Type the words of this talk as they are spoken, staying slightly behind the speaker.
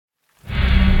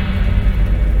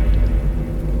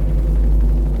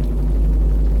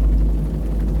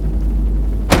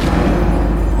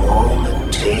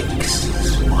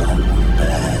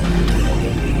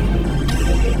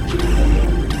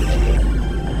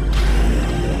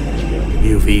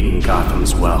You've eaten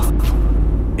Gotham's wealth,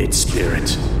 its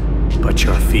spirit, but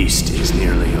your feast is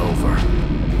nearly over.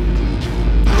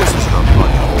 This isn't a mud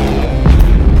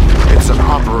hole. It's an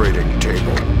operating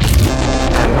table.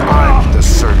 And I'm the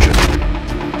surgeon.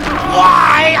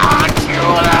 Why aren't you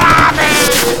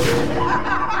laughing?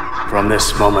 From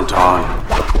this moment on,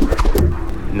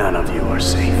 none of you are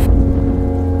safe.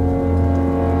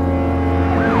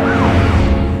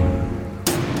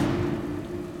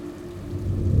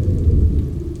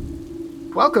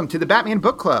 Welcome to the Batman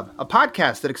Book Club, a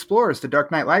podcast that explores the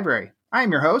Dark Knight Library. I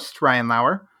am your host, Ryan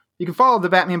Lauer. You can follow the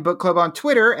Batman Book Club on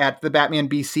Twitter at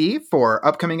 @TheBatmanBC for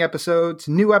upcoming episodes,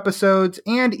 new episodes,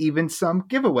 and even some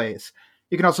giveaways.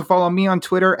 You can also follow me on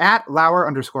Twitter at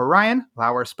Lauer_Ryan,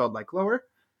 Lauer spelled like lower.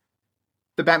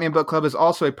 The Batman Book Club is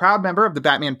also a proud member of the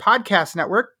Batman Podcast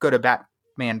Network. Go to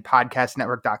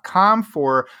BatmanPodcastNetwork.com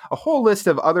for a whole list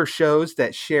of other shows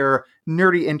that share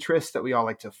nerdy interests that we all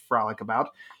like to frolic about.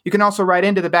 You can also write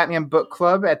into the Batman Book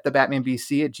Club at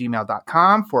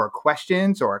thebatmanbc@gmail.com for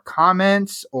questions or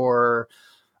comments, or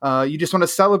you just want to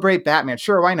celebrate Batman.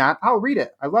 Sure, why not? I'll read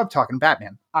it. I love talking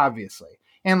Batman, obviously.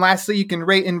 And lastly, you can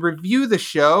rate and review the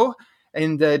show.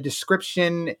 In the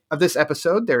description of this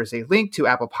episode, there's a link to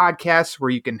Apple Podcasts where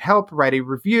you can help write a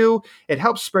review. It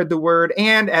helps spread the word.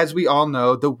 And as we all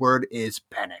know, the word is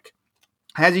panic.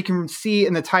 As you can see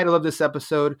in the title of this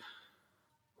episode,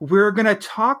 we're going to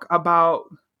talk about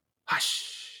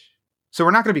hush. So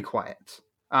we're not going to be quiet.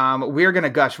 We're going to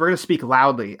gush. We're going to speak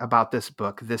loudly about this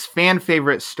book, this fan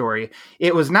favorite story.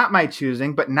 It was not my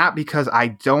choosing, but not because I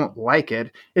don't like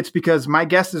it. It's because my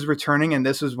guest is returning, and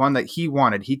this was one that he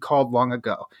wanted. He called long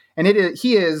ago. And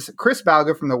he is Chris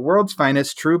Balga from the World's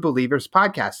Finest True Believers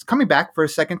podcast, coming back for a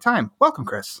second time. Welcome,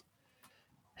 Chris.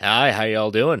 Hi, how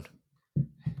y'all doing?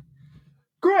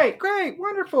 Great,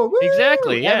 wonderful. Woo!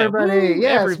 Exactly, yeah. Everybody, Woo!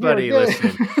 yes, everybody really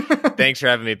listening. Thanks for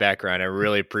having me back, Ryan. I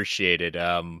really appreciate it.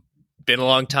 Been a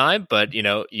long time, but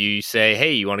you say,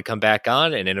 hey, you want to come back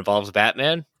on, and it involves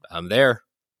Batman, I'm there.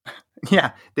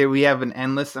 Yeah, we have an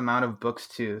endless amount of books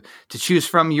to choose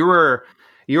from. You were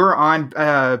on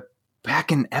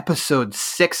back in episode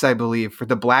 6, I believe, for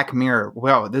the Black Mirror.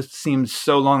 Wow, this seems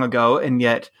so long ago, and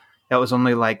yet that was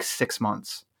only like 6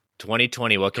 months.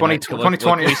 2020. What can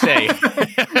 2020. we say?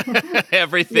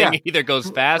 Everything either goes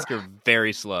fast or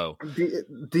very slow.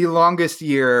 The longest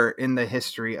year in the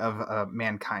history of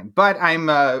mankind. But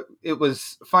it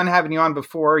was fun having you on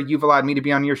before. You've allowed me to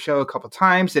be on your show a couple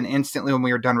times, and instantly when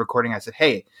we were done recording, I said,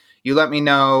 hey, you let me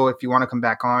know if you want to come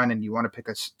back on and you want to pick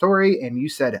a story, and you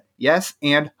said yes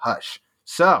and hush.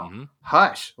 So,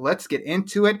 Hush, let's get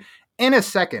into it in a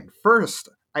second. First,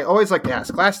 I always like to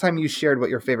ask, last time you shared what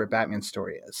your favorite Batman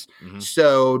story is.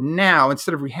 So now,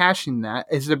 instead of rehashing that,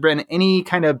 has there been any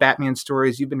kind of Batman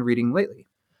stories you've been reading lately?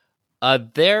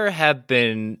 There have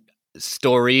been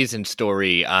stories and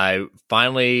story. I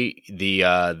finally,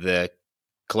 the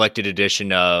collected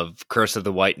edition of Curse of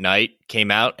the White Knight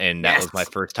came out, and that was my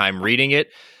first time reading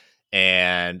it.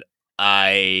 And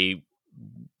I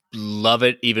love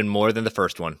it even more than the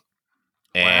first one.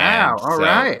 Wow! All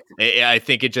right. I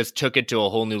think it just took it to a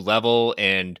whole new level,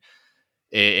 and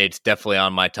it's definitely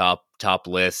on my top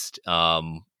list.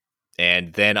 And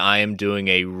then I am doing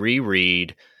a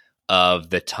reread of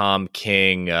the Tom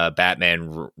King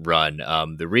Batman run.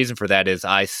 The reason for that is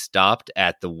I stopped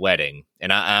at the wedding,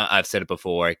 and I've said it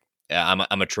before.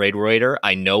 I'm a trade writer.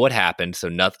 I know what happened, so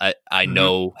I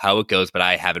know how it goes, but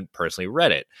I haven't personally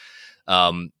read it.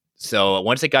 So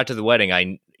once it got to the wedding,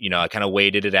 I kind of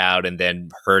waited it out and then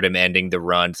heard him ending the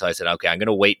run. So I said, okay, I'm going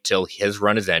to wait till his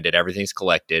run is ended. Everything's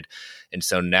collected. And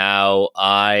so now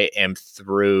I am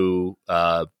through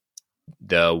the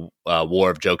War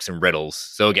of Jokes and Riddles.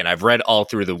 So again, I've read all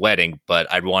through the wedding, but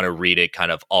I'd want to read it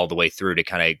kind of all the way through to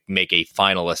kind of make a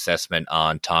final assessment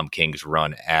on Tom King's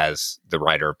run as the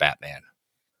writer of Batman.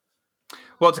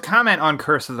 Well, to comment on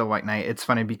Curse of the White Knight, it's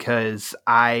funny because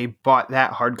I bought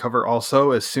that hardcover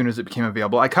also as soon as it became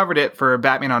available. I covered it for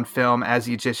Batman on Film as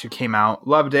each issue came out,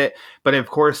 loved it. But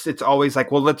of course, it's always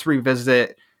like, well, let's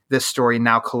revisit this story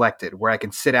now collected, where I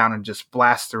can sit down and just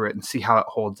blast through it and see how it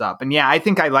holds up. And yeah, I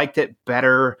think I liked it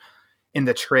better in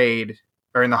the trade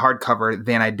or in the hardcover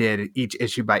than I did each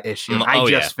issue by issue. I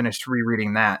just finished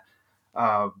rereading that.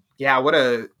 What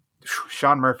a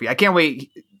Sean Murphy. I can't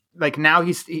wait. Like now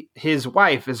his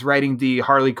wife is writing the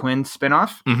Harley Quinn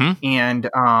spinoff, and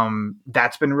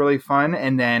that's been really fun.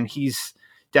 And then he's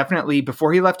definitely,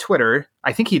 before he left Twitter,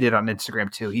 I think he did on Instagram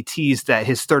too, he teased that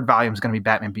his third volume is going to be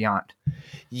Batman Beyond.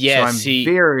 Yes, so I'm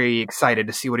very excited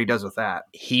to see what he does with that.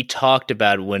 He talked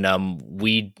about when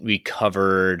we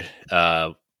covered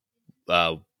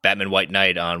Batman White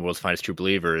Knight on World's Finest True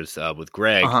Believers with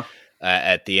Greg, Uh-huh.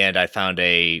 at the end I found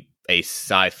a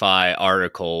sci-fi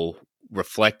article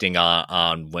reflecting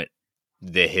on what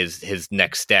his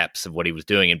next steps of what he was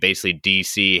doing, and basically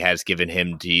DC has given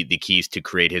him the keys to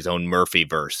create his own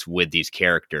Murphyverse with these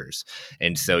characters.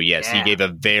 And so yes, he gave a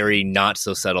very not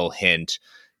so subtle hint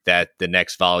that the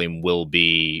next volume will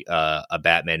be a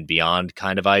Batman Beyond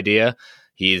kind of idea.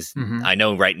 He's I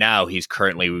know right now he's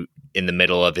currently in the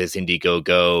middle of his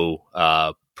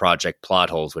Indiegogo project Plot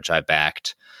Holes, which I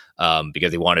backed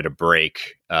because he wanted a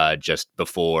break just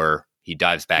before he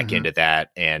dives back into that.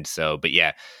 And so, but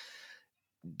yeah,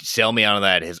 sell me on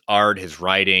that. His art, his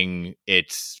writing,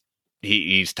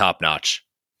 he's top notch.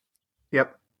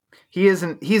 Yep. He's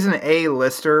an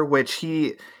A-lister, which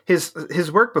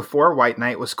his work before White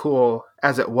Knight was cool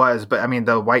as it was, but I mean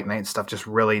the White Knight stuff just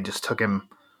really just took him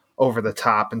over the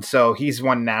top. And so he's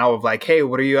one now of like, hey,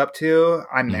 what are you up to?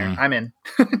 I'm there. I'm in.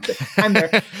 I'm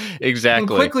there.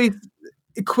 Exactly.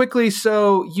 And quickly,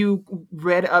 so you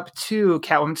read up to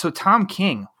Catwoman. So Tom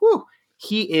King,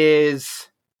 he is,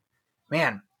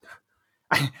 man.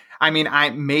 I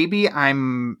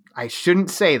shouldn't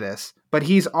say this, but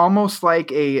he's almost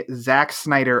like a Zack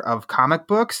Snyder of comic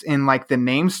books, in like the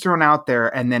names thrown out there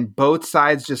and then both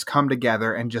sides just come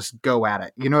together and just go at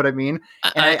it. You know what I mean?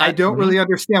 And I don't really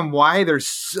understand why there's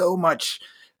so much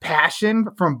passion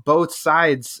from both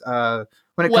sides when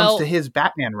it comes to his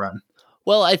Batman run.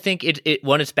 Well, I think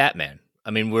it's Batman. I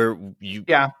mean,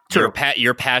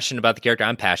 you're passionate about the character.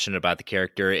 I'm passionate about the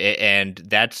character,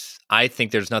 and I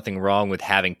think there's nothing wrong with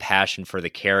having passion for the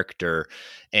character.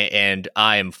 And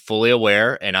I am fully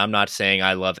aware, and I'm not saying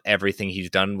I love everything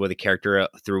he's done with the character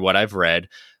through what I've read,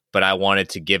 but I wanted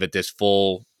to give it this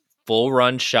full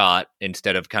run shot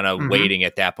instead of kind of waiting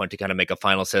at that point to kind of make a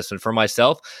final assessment for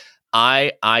myself.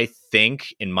 I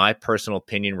think, in my personal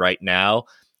opinion, right now,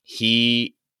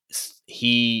 he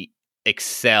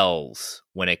excels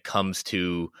when it comes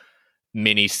to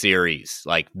miniseries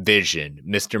like Vision,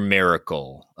 Mr.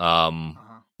 Miracle.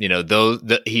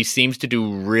 He seems to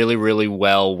do really, really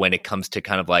well when it comes to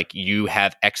kind of like you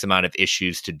have X amount of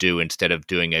issues to do instead of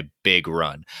doing a big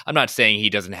run. I'm not saying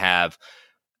he doesn't have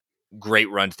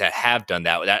great runs that have done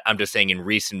that. I'm just saying in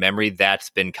recent memory, that's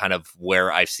been kind of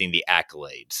where I've seen the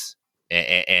accolades.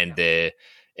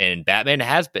 And Batman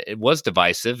was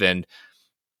divisive, and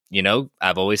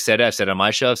I've always said it. I've said it on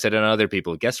my show. I've said it on other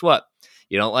people. Guess what?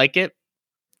 You don't like it?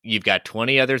 You've got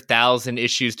 20,000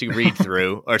 issues to read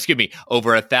through, or excuse me,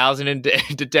 over 1,000 in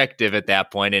Detective at that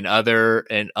point, and other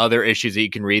issues that you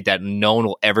can read that no one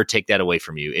will ever take that away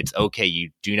from you. It's okay.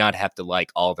 You do not have to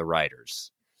like all the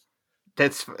writers.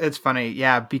 It's funny,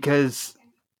 yeah, because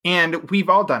and we've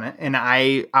all done it, and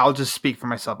I'll just speak for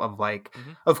myself of like,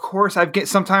 of course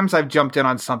sometimes I've jumped in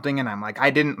on something and I'm like,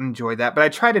 I didn't enjoy that, but I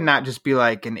try to not just be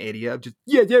like an idiot, just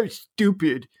that was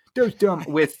stupid, that was dumb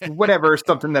with whatever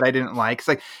something that I didn't like. It's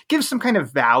like give some kind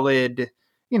of valid,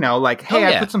 like, hey,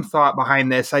 I put some thought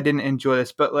behind this, I didn't enjoy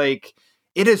this, but like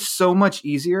it is so much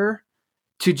easier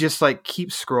to just like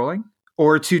keep scrolling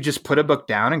or to just put a book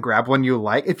down and grab one you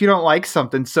like if you don't like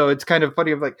something. So it's kind of funny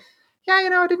of like, yeah,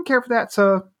 I didn't care for that,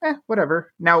 so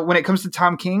whatever. Now, when it comes to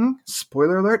Tom King,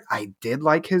 spoiler alert, I did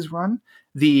like his run.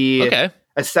 A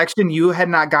section you had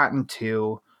not gotten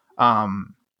to,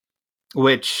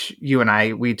 which you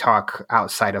and we talk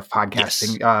outside of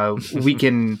podcasting. Yes.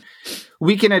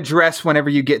 We can address whenever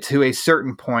you get to a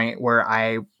certain point where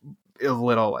I a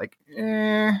little like,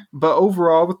 but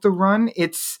overall with the run,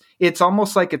 it's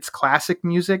almost like it's classic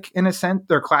music in a sense,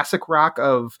 or classic rock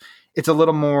of it's a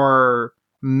little more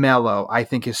mellow, I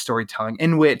think, his storytelling,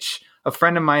 in which a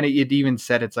friend of mine had even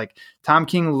said it's like Tom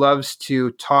King loves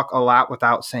to talk a lot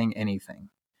without saying anything.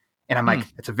 And I'm like,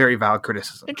 it's a very valid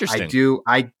criticism. Interesting.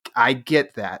 I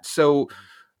get that. So,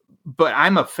 but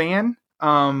I'm a fan.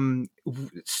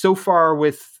 So far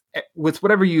with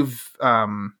whatever you've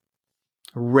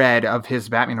read of his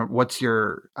Batman,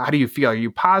 how do you feel? Are you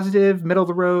positive, middle of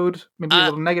the road, maybe a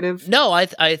little negative? No,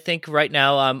 I think right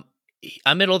now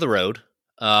I'm middle of the road.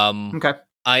 Okay.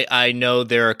 I know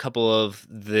there are a couple of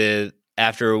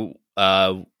after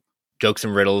Jokes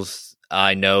and Riddles.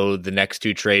 I know the next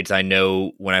two trades. I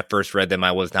know when I first read them,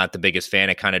 I was not the biggest fan.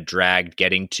 It kind of dragged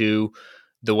getting to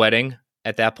the wedding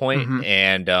at that point.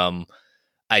 And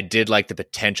I did like the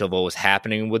potential of what was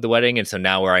happening with the wedding. And so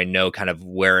now where I know kind of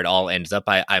where it all ends up,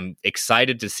 I'm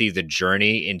excited to see the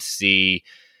journey and see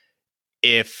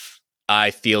if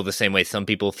I feel the same way some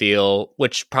people feel,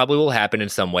 which probably will happen in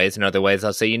some ways. In other ways,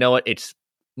 I'll say, you know what? It's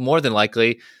more than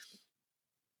likely,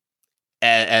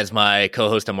 as my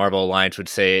co-host on Marvel Alliance would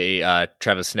say,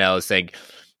 Travis Snell is saying,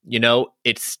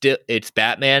 it's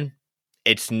Batman.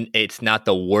 it's not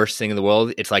the worst thing in the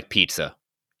world. It's like pizza.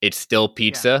 It's still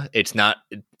pizza. Yeah. It's not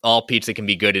all pizza can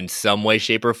be good in some way,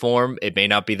 shape, or form. It may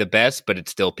not be the best, but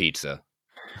it's still pizza.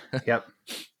 Yep.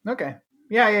 Okay.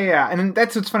 Yeah. And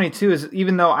that's what's funny too, is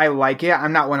even though I like it,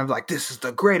 I'm not one of like, this is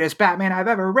the greatest Batman I've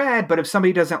ever read. But if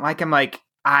somebody doesn't like him, like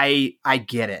I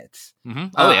get it. Mm-hmm.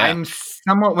 Oh yeah. I'm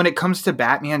somewhat, when it comes to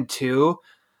Batman 2,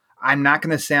 I'm not going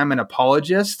to say I'm an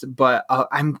apologist, but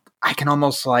I can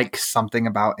almost like something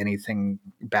about anything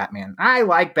Batman. I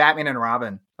like Batman and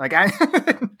Robin. Like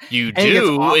you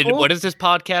do. And what is this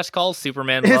podcast called?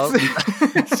 Superman Love,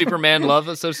 Superman Love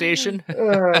Association.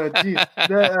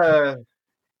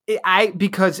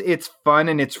 Because it's fun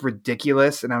and it's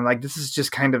ridiculous, and I'm like, this is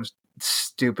just kind of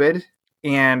stupid.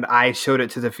 And I showed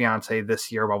it to the fiance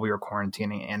this year while we were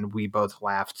quarantining, and we both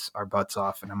laughed our butts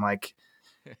off. And I'm like,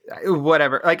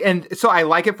 whatever. Like, and so I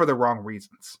like it for the wrong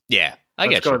reasons. Yeah,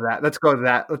 Let's go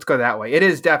that way. It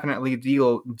is definitely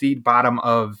the bottom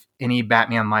of any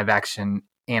Batman live action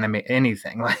anime,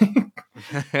 anything. Like,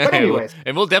 but anyways,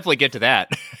 and we'll definitely get to that.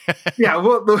 Yeah,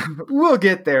 we'll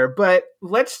get there. But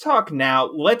let's talk now.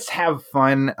 Let's have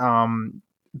fun.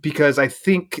 Because I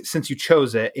think since you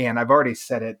chose it, and I've already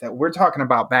said it, that we're talking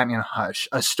about Batman Hush,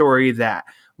 a story that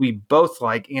we both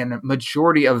like, and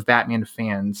majority of Batman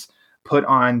fans put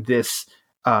on this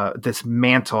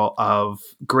mantle of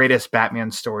greatest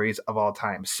Batman stories of all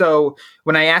time. So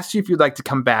when I asked you if you'd like to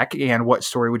come back and what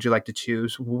story would you like to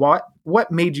choose, what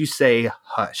made you say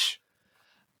Hush?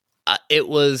 It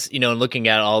was, looking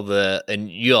at all and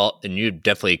you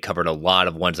definitely covered a lot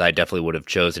of ones I definitely would have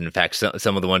chosen. In fact,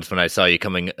 some of the ones when I saw you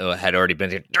coming had already been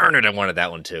there. Darn it, I wanted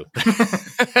that one too.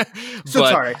 So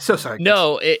sorry.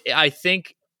 No, I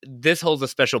think this holds a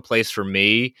special place for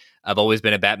me. I've always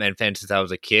been a Batman fan since I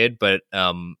was a kid, but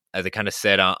as I kind of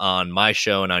said on my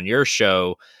show and on your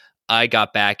show, I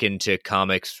got back into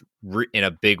comics in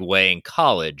a big way in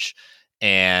college.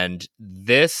 And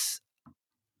this,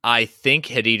 I think,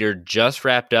 had either just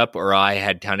wrapped up or I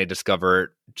had kind of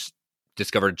discovered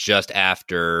just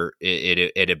after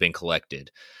it had been collected.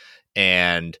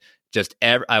 And just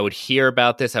I would hear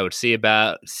about this, I would see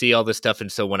all this stuff.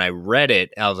 And so when I read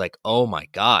it, I was like, oh my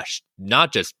gosh,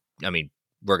 not just,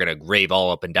 we're going to rave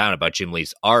all up and down about Jim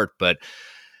Lee's art, but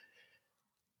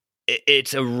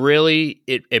it's a really,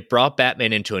 it brought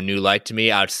Batman into a new light to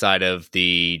me outside of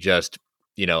the just,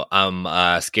 I'm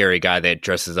a scary guy that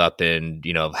dresses up and,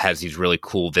 has these really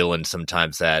cool villains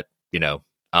sometimes that,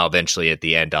 I'll eventually at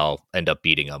the end, I'll end up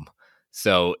beating them.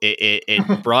 So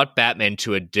it brought Batman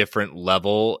to a different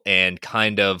level, and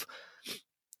kind of,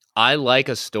 I like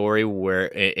a story where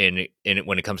in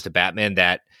when it comes to Batman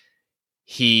that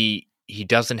he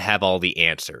doesn't have all the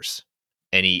answers.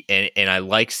 And I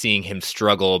like seeing him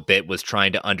struggle a bit with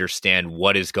trying to understand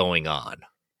what is going on.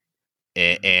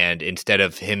 And instead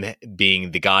of him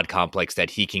being the God complex that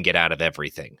he can get out of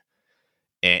everything.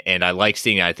 And I like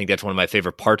seeing it. I think that's one of my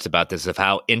favorite parts about this, of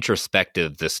how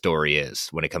introspective this story is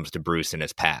when it comes to Bruce and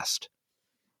his past.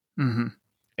 Mm-hmm.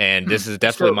 And this is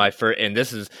definitely my first, and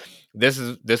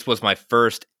this was my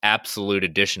first Absolute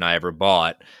edition I ever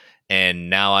bought. And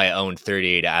now I own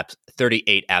 38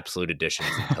 Absolute editions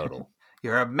in total.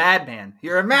 You're a madman,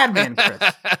 Chris.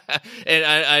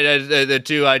 And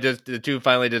the two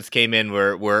finally just came in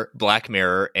were Black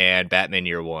Mirror and Batman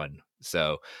Year One.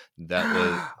 So that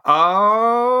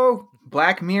was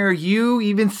Black Mirror. You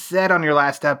even said on your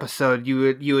last episode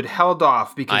you had held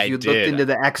off because you looked into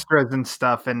the extras and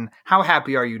stuff. And how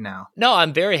happy are you now? No,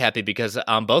 I'm very happy because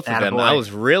on both of them, I was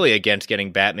really against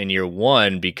getting Batman Year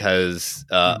One because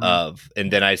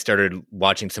and then I started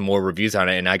watching some more reviews on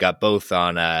it, and I got both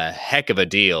on a heck of a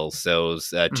deal. So it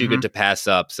was too good to pass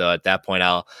up. So at that point,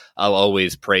 I'll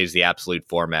always praise the Absolute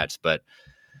formats, but.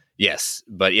 Yes,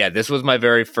 but yeah, this was my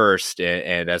very first,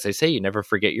 and as I say, you never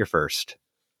forget your first.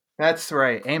 That's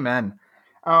right. Amen.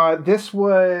 Is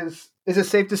it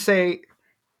safe to say,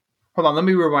 hold on, let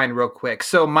me rewind real quick.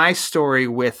 So my story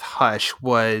with Hush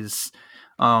was,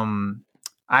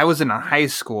 I was in high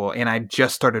school and I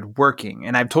just started working,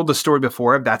 and I've told the story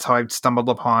before. That's how I stumbled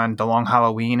upon The Long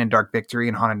Halloween and Dark Victory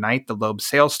and Haunted Night, the Loeb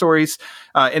sales stories.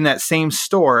 In that same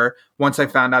store, once I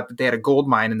found out that they had a gold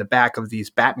mine in the back of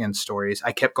these Batman stories,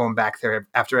 I kept going back there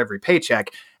after every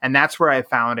paycheck. And that's where I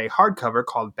found a hardcover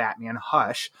called Batman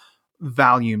Hush,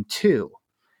 Volume 2.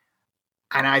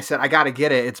 And I said, I got to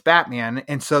get it. It's Batman.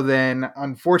 And so then,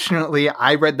 unfortunately,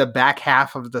 I read the back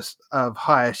half of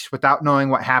Hush without knowing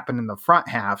what happened in the front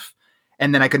half.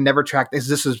 And then I could never track this.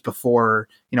 This was before,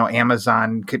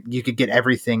 Amazon you could get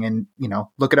everything and,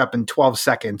 look it up in 12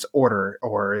 seconds, order,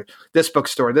 or this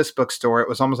bookstore. It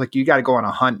was almost like you got to go on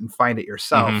a hunt and find it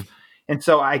yourself. Mm-hmm. And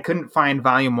so I couldn't find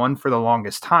volume 1 for the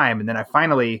longest time. And then I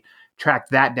finally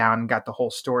tracked that down and got the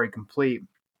whole story complete.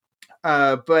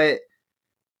 But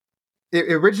it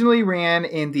originally ran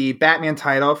in the Batman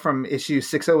title from issue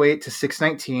 608 to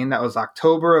 619. That was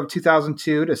October of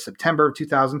 2002 to September of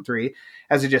 2003.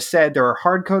 As I just said, there are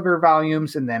hardcover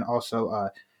volumes and then also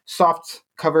soft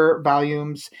cover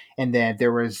volumes. And then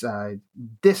there was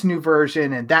this new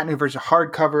version and that new version,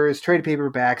 hardcovers, trade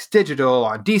paperbacks, digital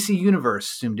on DC Universe,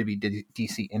 soon to be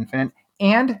DC Infinite.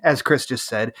 And as Chris just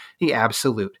said, the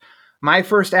Absolute. My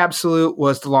first Absolute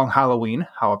was The Long Halloween.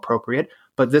 How appropriate.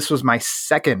 But this was my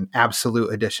second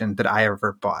Absolute edition that I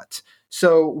ever bought.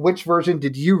 So which version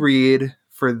did you read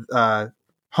for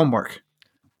homework?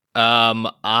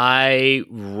 I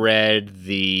read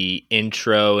the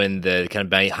intro and the kind of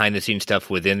behind the scenes stuff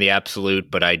within the Absolute,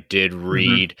 but I did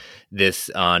read this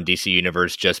on DC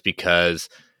Universe just because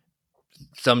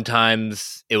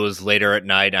sometimes it was later at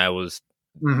night. And I was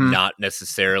not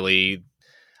necessarily...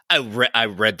 I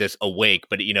read this awake,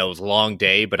 but it was a long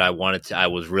day, but I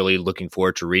was really looking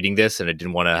forward to reading this, and I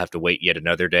didn't want to have to wait yet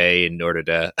another day in order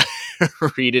to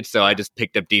read it. So I just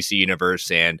picked up DC Universe,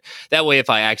 and that way, if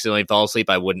I accidentally fall asleep,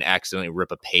 I wouldn't accidentally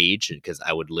rip a page because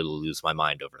I would literally lose my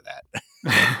mind over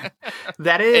that.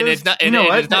 That is, and it's not,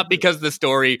 it's not because the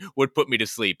story would put me to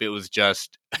sleep. It was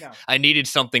just, I needed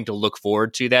something to look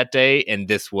forward to that day. And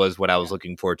this was what I was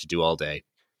looking forward to do all day.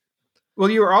 Well,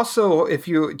 you were also, do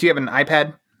you have an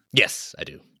iPad? Yes, I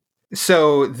do.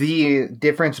 So the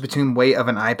difference between weight of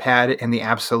an iPad and the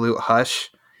Absolute Hush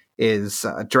is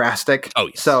drastic. Oh,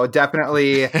 yes. So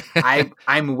definitely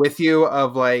I'm with you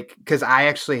of because I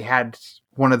actually had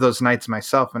one of those nights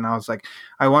myself and I was like,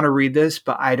 I want to read this,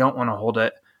 but I don't want to hold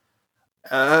it.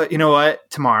 You know what?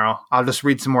 Tomorrow. I'll just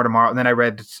read some more tomorrow. And then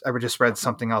I just read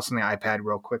something else on the iPad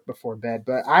real quick before bed.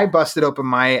 But I busted open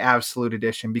my Absolute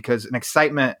edition because an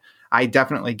excitement I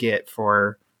definitely get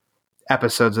for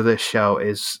episodes of this show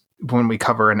is when we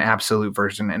cover an Absolute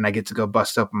version and I get to go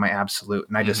bust open my Absolute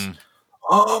and I just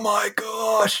oh my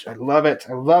gosh, I love it.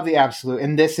 I love the Absolute,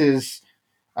 and this is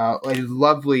a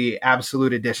lovely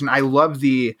Absolute edition. I love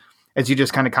as you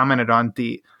just kind of commented on,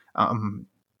 the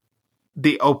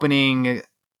opening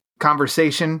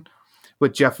conversation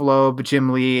with Jeff Loeb,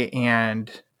 Jim Lee, and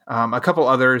a couple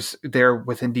others there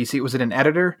within DC. Was it an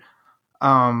editor?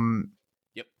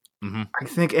 I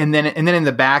think, and then in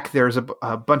the back there's a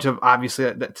bunch of,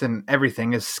 obviously that's in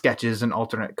everything, is sketches and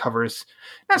alternate covers.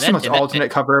 Not so much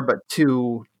alternate cover, but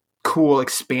two cool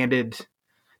expanded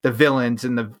the villains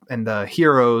and the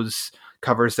heroes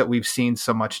covers that we've seen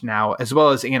so much now, as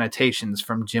well as annotations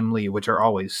from Jim Lee, which are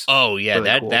always really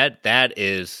cool.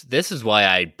 This is why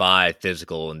I buy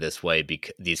physical in this way,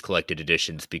 these collected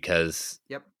editions, because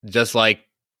just like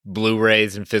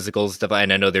Blu-rays and physical stuff,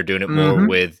 and I know they're doing it more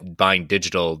with buying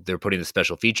digital, they're putting the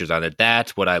special features on it.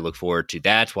 That's what I look forward to.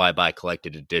 That's why I buy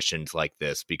collected editions like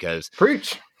this, because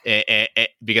because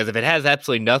if it has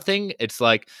absolutely nothing, it's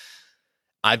like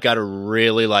I've got to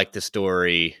really like the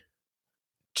story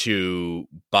to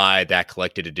buy that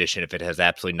collected edition. If it has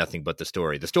absolutely nothing but the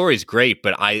story is great,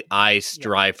 but I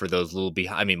strive for those little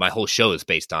I mean, my whole show is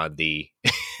based on the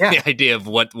the idea of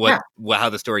how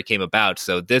the story came about.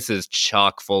 So this is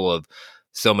chock full of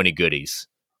so many goodies.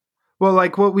 Well,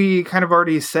 like what we kind of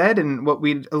already said and what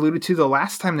we alluded to the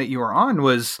last time that you were on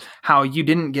was how you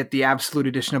didn't get the Absolute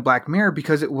edition of Black Mirror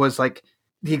because it was like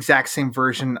the exact same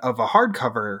version of a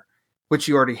hardcover, which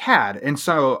you already had. And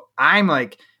so I'm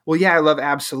like, well, yeah, I love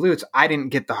Absolutes. I didn't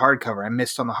get the hardcover. I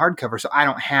missed on the hardcover, so I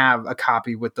don't have a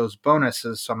copy with those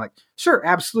bonuses. So I'm like, sure,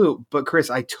 Absolute. But Chris,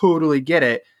 I totally get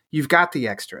it. You've got the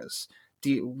extras.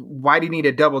 Why do you need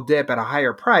a double dip at a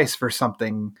higher price for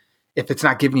something if it's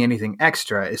not giving you anything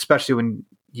extra? Especially when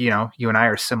you and I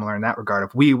are similar in that regard.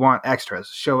 If we want extras,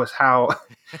 show us how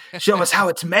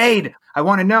it's made. I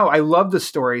want to know. I love the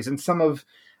stories, and some of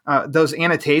those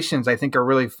annotations I think are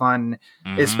really fun,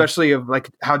 especially of like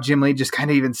how Jim Lee just kind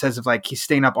of even says of like he's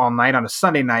staying up all night on a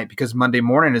Sunday night because Monday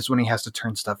morning is when he has to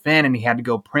turn stuff in, and he had to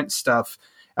go print stuff,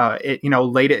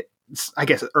 late at, I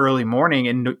guess, early morning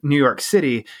in New York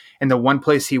City. And the one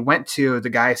place he went to, the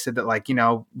guy said that like,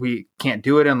 we can't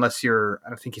do it unless you're,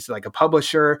 I think he said like a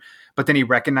publisher, but then he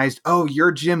recognized, oh,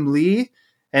 you're Jim Lee.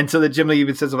 And so the Jim Lee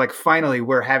even says like, finally,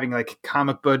 we're having like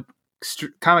comic book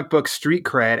street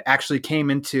cred actually came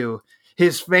into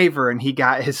his favor, and he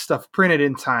got his stuff printed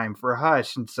in time for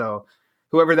Hush. And so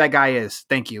whoever that guy is,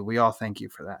 thank you. We all thank you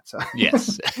for that. So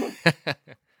yes.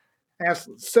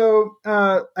 Absolutely. So,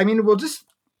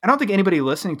 I don't think anybody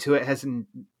listening to it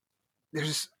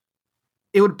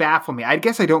it would baffle me. I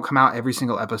guess I don't come out every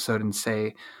single episode and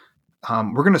say,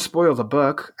 we're going to spoil the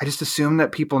book. I just assume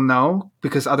that people know,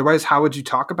 because otherwise, how would you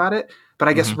talk about it? But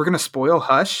I guess we're going to spoil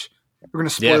Hush. We're going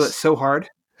to spoil it so hard.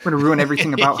 We're going to ruin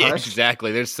everything about Hush.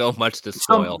 Exactly. There's so much to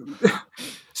spoil.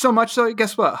 So much so,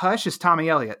 guess what? Hush is Tommy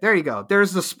Elliott. There you go.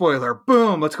 There's the spoiler.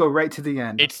 Boom. Let's go right to the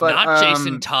end. It's not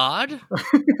Jason Todd.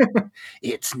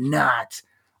 It's not.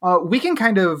 We can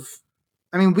kind of,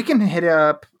 we can hit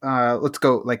up, let's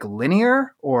go like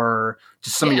linear or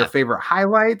just some of your favorite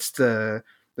highlights, the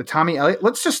Tommy Elliott.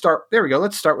 Let's just start. There we go.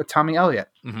 Let's start with Tommy Elliott.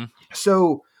 Mm-hmm.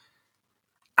 So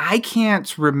I can't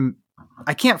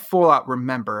full out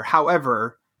remember.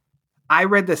 However, I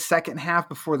read the second half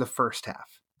before the first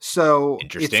half. So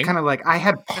it's kind of like I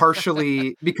had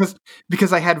partially because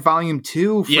I had volume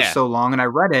 2 for so long and I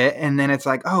read it, and then it's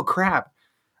like, oh crap,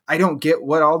 I don't get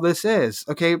what all this is.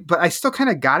 Okay, but I still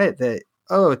kind of got it that,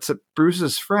 oh, it's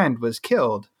Bruce's friend was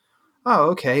killed.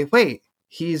 Oh, okay. Wait,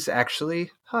 he's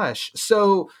actually Hush.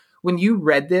 So when you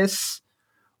read this,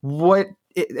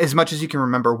 as much as you can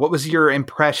remember, what was your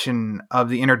impression of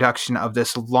the introduction of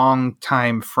this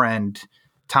longtime friend,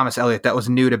 Thomas Elliott, that was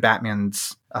new to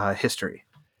Batman's history?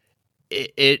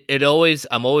 I'm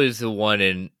always the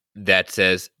one that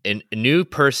says a new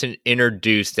person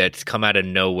introduced that's come out of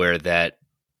nowhere that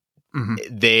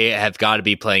they have got to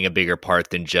be playing a bigger part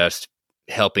than just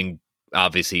helping,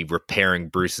 obviously repairing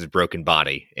Bruce's broken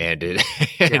body. And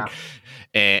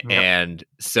and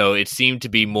so it seemed to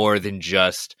be more than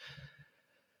just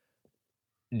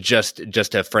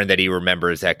a friend that he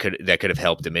remembers that could have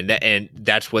helped him. And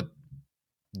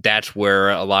that's where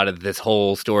a lot of this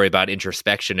whole story about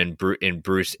introspection and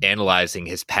Bruce analyzing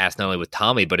his past, not only with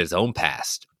Tommy, but his own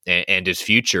past and his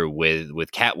future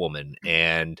with Catwoman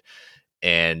and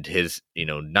his,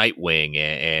 Nightwing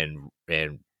and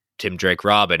Tim Drake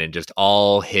Robin, and just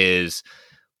all his,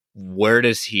 where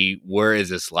is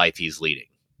this life he's leading?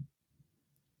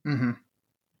 Mm-hmm.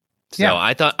 So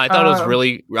I thought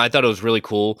it was really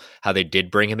cool how they did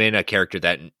bring him in, a character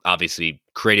that obviously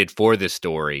created for this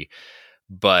story.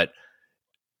 But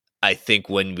I think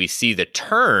when we see the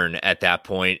turn at that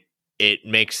point, it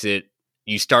makes it,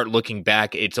 you start looking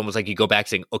back. It's almost like you go back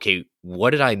saying, okay,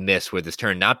 what did I miss with this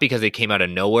turn? Not because it came out of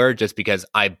nowhere, just because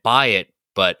I buy it,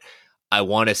 but I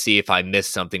want to see if I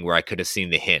missed something where I could have seen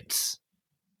the hints.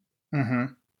 Mm-hmm.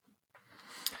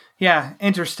 Yeah,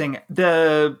 interesting.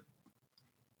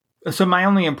 So my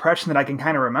only impression that I can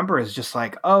kind of remember is just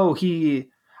like, oh,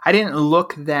 I didn't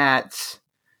look that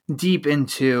deep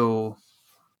into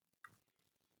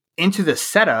the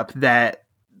setup that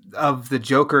of the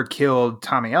Joker killed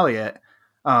Tommy Elliott,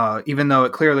 even though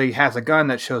it clearly has a gun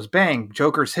that shows bang.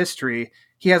 Joker's history,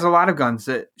 he has a lot of guns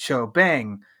that show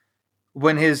bang.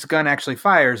 When his gun actually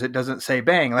fires, it doesn't say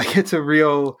bang. Like it's a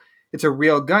real gun.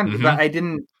 Mm-hmm. But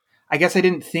I guess I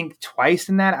didn't think twice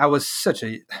in that. I was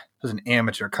an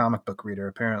amateur comic book reader,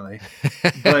 apparently.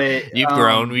 But you've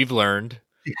grown, we've learned.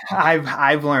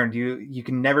 I've learned. You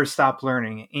can never stop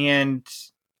learning. And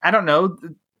I don't know,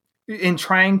 in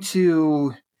trying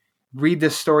to read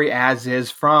this story as is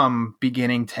from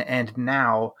beginning to end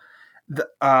now,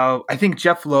 I think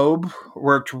Jeff Loeb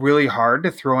worked really hard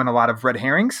to throw in a lot of red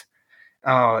herrings.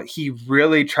 He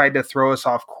really tried to throw us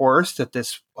off course that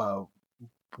this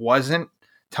wasn't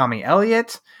Tommy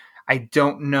Elliott. I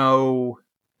don't know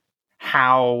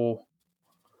how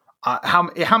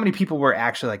many people were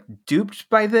actually like duped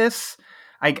by this.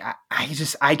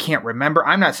 I can't remember.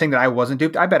 I'm not saying that I wasn't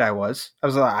duped. I bet I was.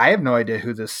 I have no idea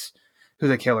who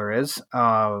the killer is.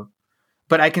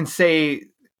 But I can say,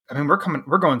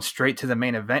 we're going straight to the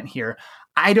main event here.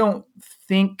 I don't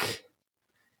think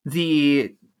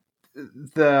the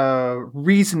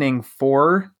reasoning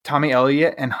for Tommy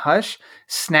Elliott and Hush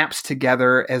snaps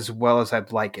together as well as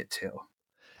I'd like it to.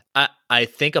 I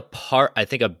think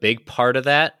a big part of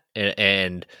that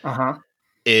and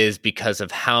is because of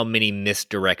how many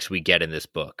misdirects we get in this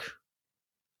book.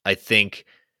 I think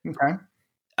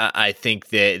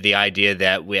the idea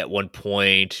that we, at one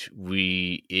point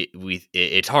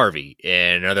it's Harvey,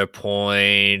 and another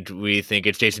point we think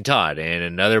it's Jason Todd, and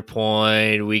another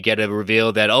point we get a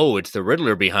reveal that, oh, it's the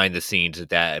Riddler behind the scenes at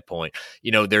that point.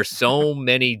 There's so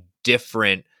many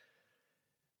different,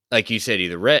 like you said,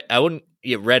 either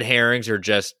red herrings or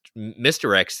just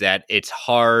misdirects that it's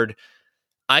hard.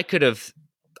 I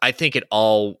think it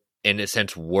all, in a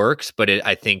sense, works, but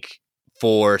I think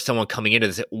for someone coming into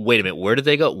this, wait a minute, where did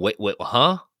they go? Wait,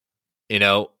 huh?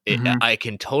 I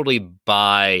can totally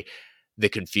buy the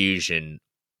confusion,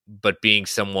 but being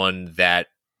someone that,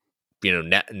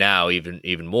 now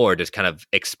even more just kind of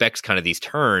expects kind of these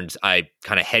turns, I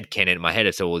kind of headcanon in my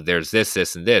head. So, well, there's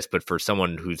this, and this, but for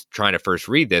someone who's trying to first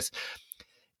read this,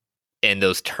 and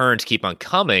those turns keep on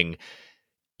coming,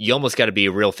 you almost got to be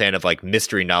a real fan of like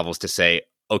mystery novels to say,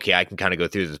 okay, I can kind of go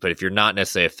through this. But if you're not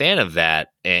necessarily a fan of that,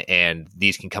 and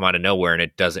these can come out of nowhere, and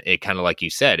it kind of, like you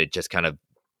said, it just kind of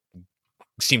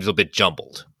seems a bit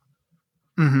jumbled.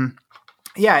 Mm-hmm.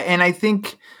 Yeah, and I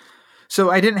think so.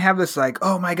 I didn't have this like,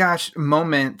 oh my gosh,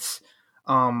 moment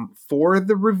for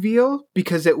the reveal,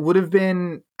 because it would have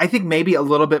been, I think maybe a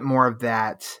little bit more of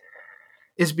that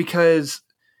is because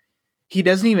he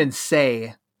doesn't even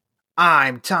say,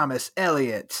 I'm Thomas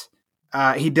Elliot.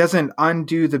 He doesn't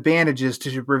undo the bandages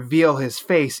to reveal his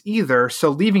face either, so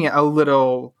leaving it a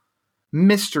little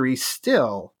mystery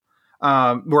still,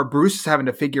 where Bruce is having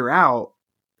to figure out,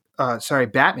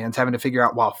 Batman's having to figure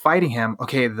out while fighting him,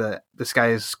 okay, this guy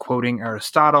is quoting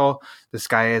Aristotle, this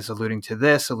guy is alluding to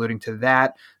this, alluding to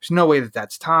that. There's no way that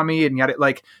that's Tommy, and yet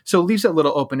so it leaves it a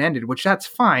little open-ended, which that's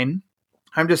fine.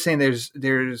 I'm just saying there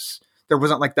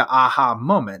wasn't like the aha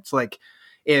moments. Like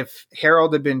if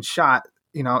Harold had been shot,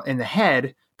 in the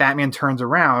head, Batman turns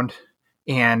around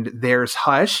and there's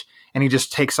Hush and he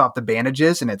just takes off the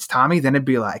bandages and it's Tommy, then it'd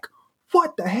be like,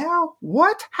 what the hell?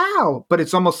 What? How? But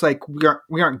it's almost like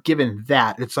we aren't given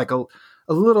that. It's like a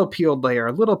little peeled layer,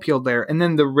 and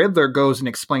then the Riddler goes and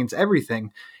explains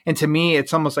everything. And to me,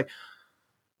 it's almost like,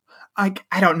 I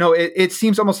don't know. It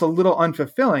seems almost a little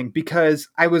unfulfilling because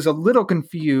I was a little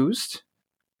confused.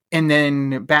 And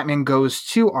then Batman goes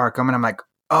to Arkham and I'm like,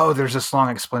 oh, there's this long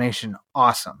explanation.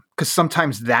 Awesome. Because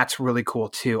sometimes that's really cool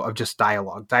too, of just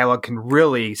dialogue. Dialogue can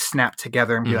really snap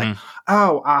together and be like,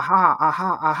 oh, aha,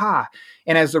 aha, aha.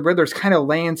 And as the Riddler's kind of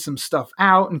laying some stuff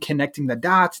out and connecting the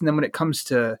dots. And then when it comes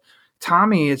to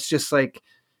Tommy, it's just like,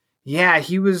 yeah,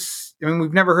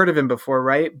 we've never heard of him before,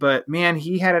 right? But man,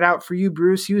 he had it out for you,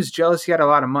 Bruce. He was jealous. He had a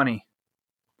lot of money.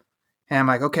 And I'm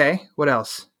like, okay, what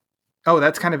else? Oh,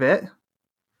 that's kind of it?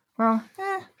 Well,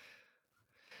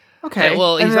 okay. Yeah,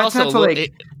 well, he's also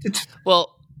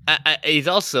he's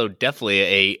also definitely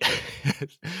a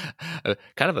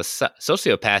kind of a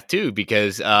sociopath too,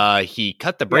 because he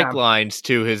cut the brake lines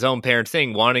to his own parents'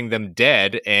 thing, wanting them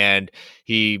dead, and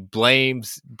he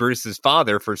blames Bruce's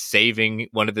father for saving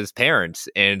one of his parents,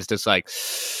 and it's just like,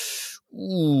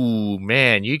 ooh,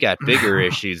 man, you got bigger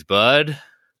issues, bud.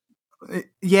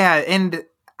 Yeah, and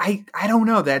I don't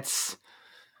know.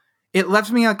 It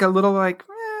left me like a little like,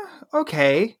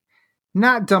 okay.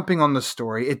 Not dumping on the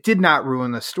story. It did not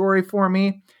ruin the story for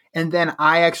me. And then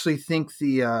I actually think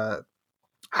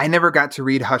I never got to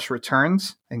read Hush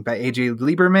Returns, I think by A.J.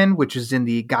 Lieberman, which is in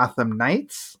the Gotham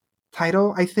Knights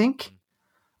title, I think.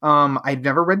 I'd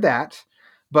never read that,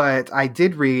 but I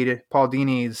did read Paul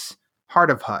Dini's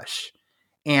Heart of Hush.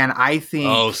 And I think...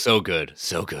 Oh, so good.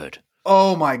 So good.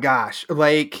 Oh my gosh.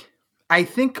 Like, I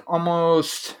think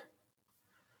almost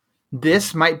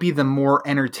this might be the more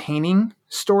entertaining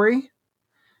story.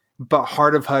 But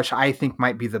Heart of Hush, I think,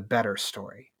 might be the better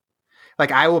story.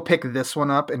 Like, I will pick this one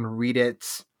up and read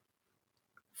it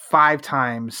 5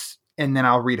 times, and then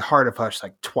I'll read Heart of Hush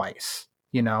like twice.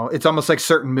 It's almost like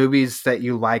certain movies that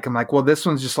you like. I'm like, well, this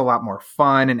one's just a lot more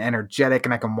fun and energetic,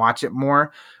 and I can watch it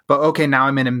more. But okay, now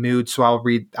I'm in a mood, so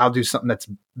I'll do something that's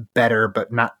better, but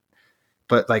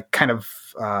like kind of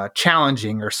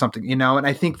challenging or something, And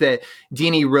I think that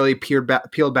Dini really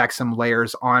peeled back some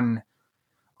layers on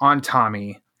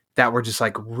Tommy that were just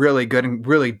like really good and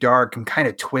really dark and kind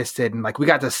of twisted. And like, we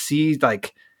got to see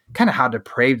like kind of how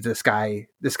depraved this guy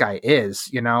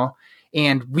is,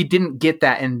 and we didn't get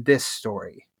that in this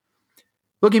story.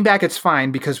 Looking back, it's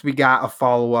fine because we got a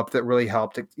follow-up that really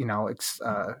helped,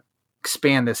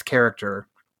 expand this character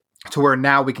to where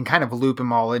now we can kind of loop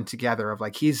him all in together of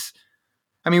like,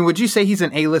 would you say he's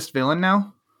an A-list villain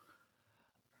now?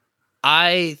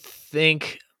 I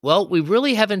think, well, we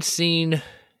really haven't seen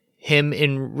him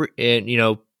in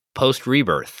post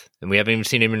Rebirth, and we haven't even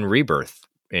seen him in Rebirth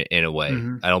in a way.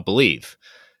 I don't believe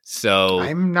so.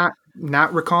 I'm not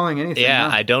recalling anything. Yeah,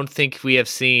 no. I don't think we have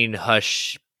seen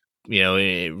Hush,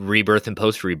 Rebirth and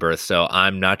post Rebirth. So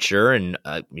I'm not sure. And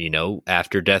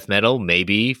after Death Metal,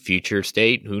 maybe Future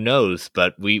State, who knows?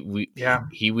 But we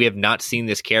have not seen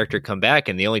this character come back,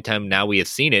 and the only time now we have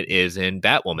seen it is in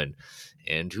Batwoman.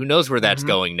 And who knows where that's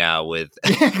going now with...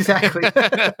 Exactly.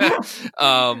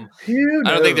 I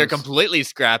don't think they're completely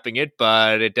scrapping it,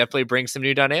 but it definitely brings some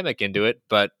new dynamic into it.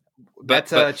 But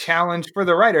that's a challenge for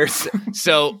the writers.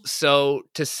 so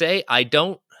to say, I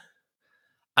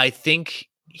think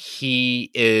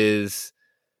he is...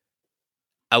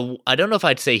 I don't know if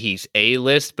I'd say he's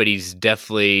A-list, but he's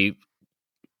definitely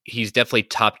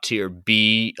top tier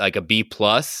B, like a B+,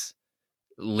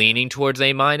 leaning towards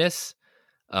A-.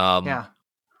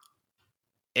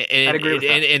 And, I'd agree with that.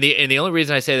 And the only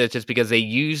reason I say that is just because they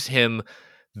use him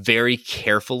very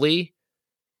carefully,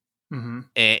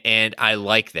 and I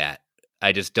like that.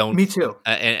 I just don't. Me too.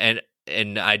 And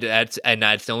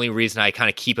that's the only reason I kind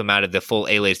of keep him out of the full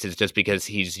A list is just because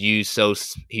he's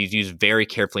used very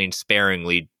carefully and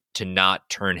sparingly to not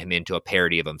turn him into a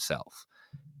parody of himself.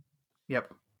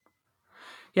 Yep.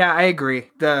 Yeah, I agree.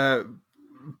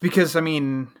 Because I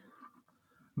mean,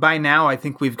 by now I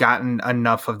think we've gotten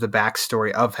enough of the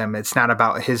backstory of him. It's not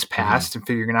about his past and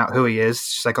figuring out who he is.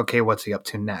 It's just like, okay, what's he up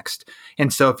to next?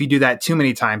 And so if you do that too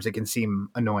many times, it can seem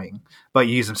annoying. But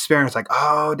you use him sparingly, it's like,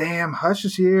 oh damn, Hush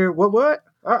is here. What?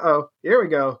 Uh-oh, here we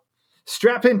go.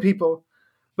 Strap in, people.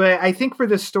 But I think for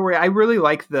this story, I really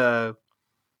like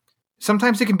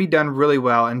sometimes it can be done really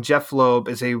well, and Jeff Loeb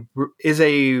is a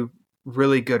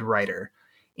really good writer,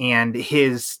 and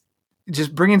his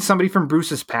just bringing somebody from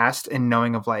Bruce's past and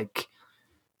knowing of like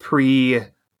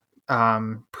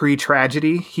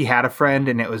pre-tragedy, he had a friend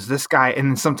and it was this guy, and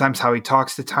then sometimes how he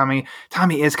talks to Tommy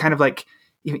is kind of like,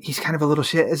 he's kind of a little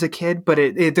shit as a kid, but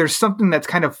there's something that's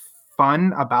kind of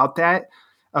fun about that,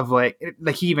 of like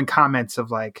he even comments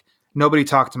of like, nobody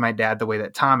talked to my dad the way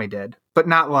that Tommy did, but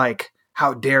not like,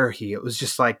 how dare he? It was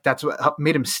just like, that's what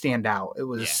made him stand out. It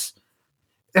was,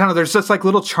 I don't know, there's just like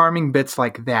little charming bits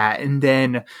like that. And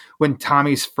then when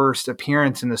Tommy's first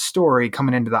appearance in the story,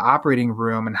 coming into the operating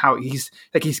room and how he's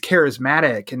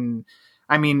charismatic. And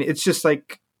I mean, it's just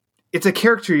like, it's a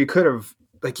character you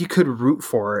could root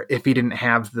for if he didn't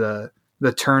have the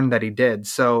turn that he did.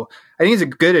 So I think he's a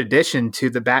good addition to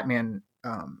the Batman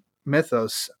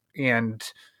mythos. And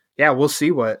yeah, we'll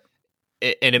see what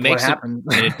happens.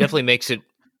 And it definitely makes it,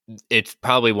 it's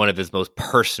probably one of his most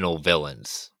personal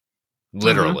villains.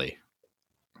 Literally.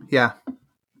 Yeah.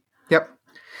 Yep.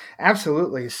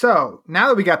 Absolutely. So now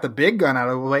that we got the big gun out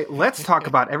of the way, let's talk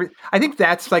about I think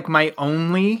that's like my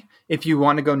only, if you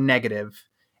want to go negative.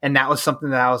 And that was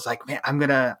something that I was like, man,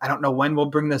 I don't know when we'll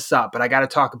bring this up, but I got to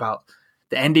talk about.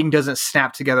 The ending doesn't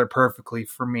snap together perfectly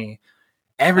for me.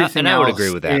 Everything else, I would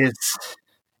agree with that.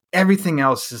 Everything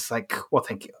else is like, well,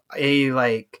 thank you.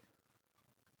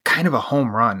 Kind of a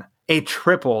home run, a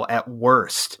triple at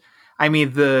worst. I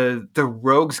mean, the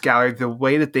Rogues Gallery, the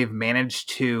way that they've managed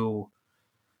to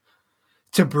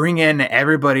bring in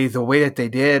everybody the way that they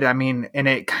did, I mean, and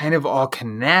it kind of all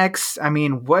connects. I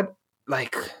mean, what,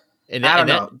 like, I don't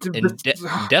know.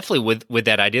 Definitely with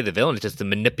that idea of the villain, it's just the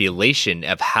manipulation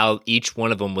of how each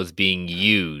one of them was being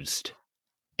used,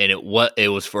 and it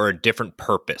was for a different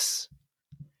purpose.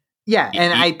 Yeah,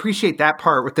 and I appreciate that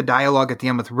part with the dialogue at the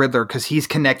end with Riddler, because he's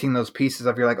connecting those pieces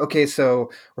of, you're like, okay,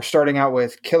 so we're starting out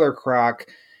with Killer Croc,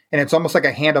 and it's almost like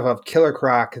a handoff of Killer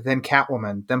Croc, then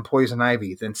Catwoman, then Poison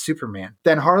Ivy, then Superman,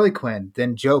 then Harley Quinn,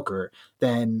 then Joker,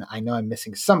 then I know I'm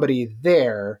missing somebody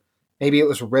there. Maybe it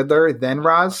was Riddler, then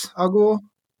Ra's al Ghul.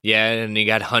 Yeah, and you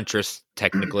got Huntress,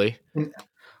 technically. And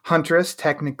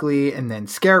then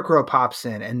Scarecrow pops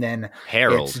in, and then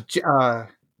Harold. It's,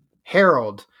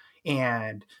 Harold,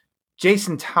 and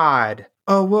Jason Todd.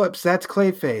 Oh, whoops, that's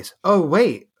Clayface. Oh,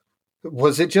 wait,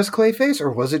 was it just Clayface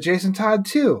or was it Jason Todd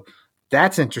too?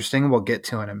 That's interesting. We'll get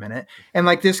to in a minute. And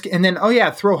like this, and then, oh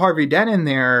yeah, throw Harvey Dent in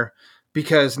there,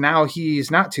 because now he's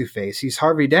not Two-Face. He's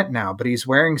Harvey Dent now, but he's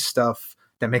wearing stuff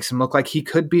that makes him look like he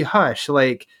could be Hush.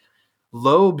 Like,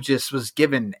 Loeb just was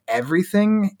given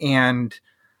everything. And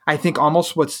I think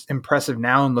almost what's impressive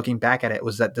now and looking back at it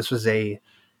was that this was a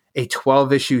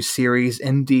 12-issue series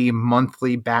in the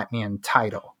monthly Batman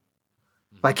title.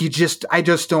 Like, I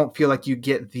just don't feel like you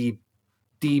get the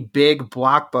big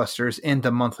blockbusters in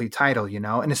the monthly title, you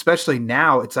know? And especially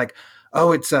now it's like,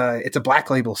 oh, it's a Black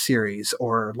Label series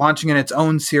or launching in its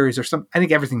own series or something. I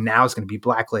think everything now is going to be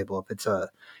Black Label if it's a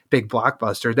big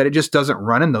blockbuster, that it just doesn't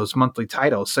run in those monthly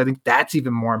titles. So I think that's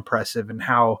even more impressive in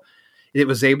how it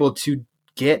was able to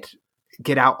get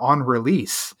out on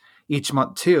release each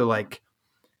month too. Like,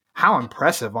 how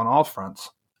impressive on all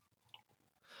fronts.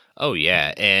 Oh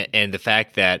yeah. And the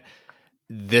fact that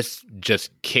this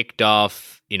just kicked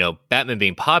off, you know, Batman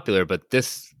being popular, but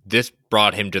this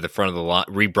brought him to the front of the line,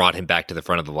 brought him back to the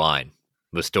front of the line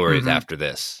with stories after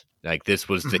this. Like, this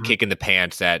was the kick in the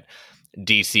pants that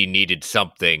DC needed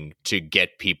something to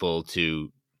get people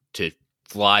to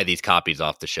fly these copies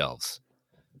off the shelves.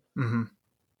 Mm-hmm.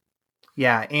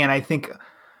 Yeah. And I think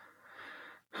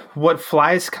what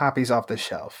flies copies off the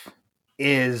shelf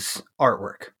is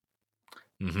artwork.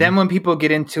 Then when people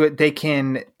get into it, they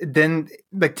can then,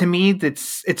 like, to me,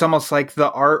 it's almost like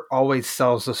the art always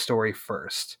sells the story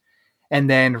first, and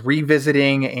then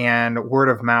revisiting and word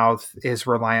of mouth is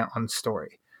reliant on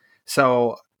story.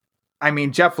 So, I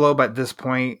mean, Jeff Loeb at this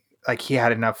point, like, he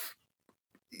had enough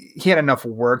he had enough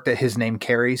work that his name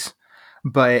carries.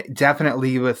 But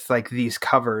definitely with like these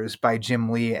covers by Jim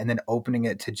Lee and then opening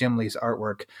it to Jim Lee's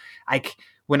artwork,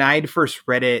 when I'd first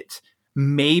read it,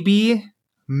 maybe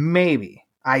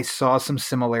I saw some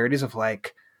similarities of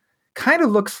like, kind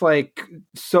of looks like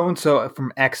so-and-so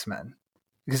from X-Men.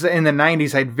 Because in the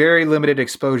 90s, I had very limited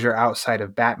exposure outside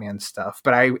of Batman stuff,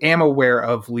 but I am aware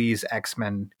of Lee's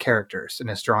X-Men characters and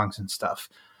his drawings and stuff.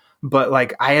 But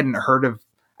like, I hadn't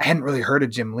really heard of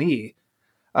Jim Lee.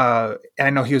 I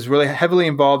know he was really heavily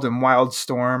involved in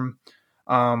Wildstorm.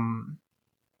 But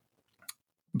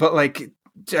like,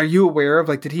 are you aware of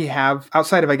like, did he have,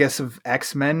 outside of, I guess, of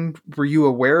X-Men, were you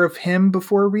aware of him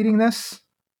before reading this?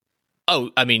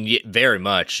 Oh, I mean, very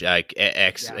much. Like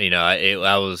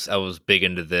I was big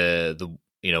into the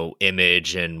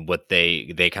Image and what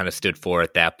they kind of stood for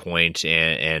at that point,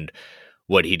 and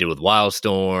what he did with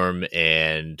Wildstorm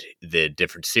and the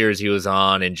different series he was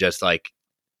on, and just like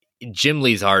Jim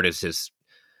Lee's art is just,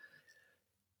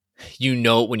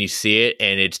 when you see it,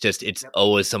 and it's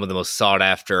always some of the most sought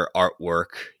after artwork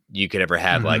you could ever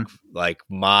have. Mm-hmm. Like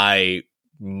my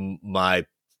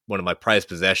one of my prized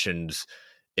possessions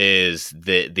is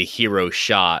the hero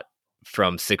shot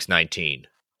from 619.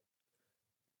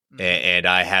 Mm-hmm. And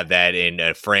I have that in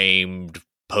a framed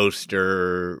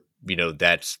poster,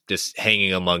 that's just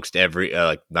hanging amongst every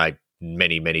my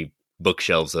many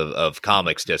bookshelves of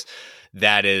comics. Just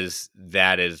that is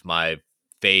my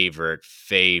favorite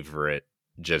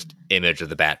just image of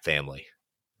the Bat family.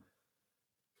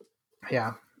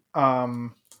 Yeah.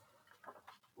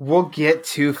 We'll get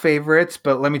to favorites,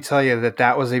 but let me tell you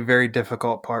that was a very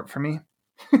difficult part for me.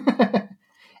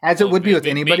 As it would be with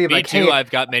anybody. Me too. Hey, I've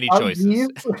got many choices.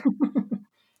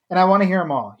 And I want to hear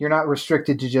them all. You're not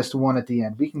restricted to just one at the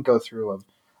end. We can go through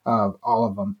all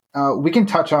of them. We can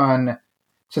touch on,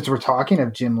 since we're talking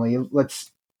of Jim Lee,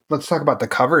 let's talk about the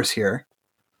covers here.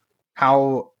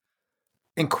 How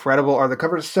incredible are the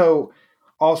covers? So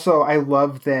also, I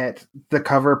love that the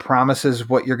cover promises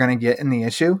what you're going to get in the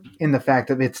issue, in the fact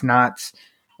that it's not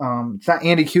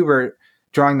Andy Kubert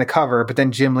drawing the cover, but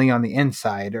then Jim Lee on the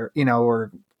inside, or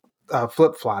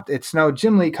flip-flopped. It's no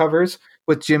Jim Lee covers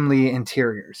with Jim Lee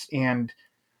interiors. And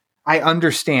I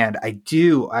understand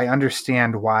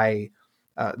why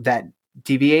that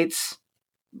deviates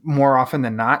more often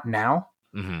than not now.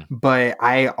 Mm-hmm. But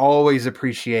I always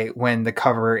appreciate when the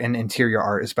cover and interior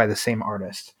art is by the same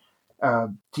artist.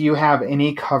 Do you have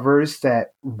any covers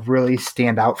that really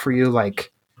stand out for you,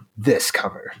 like this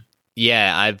cover?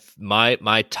 Yeah, I've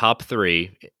my top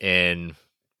three, and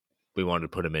we wanted to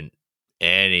put them in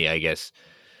any, I guess.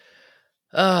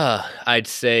 I'd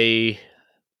say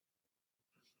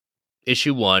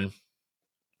issue 1,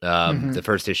 the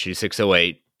first issue,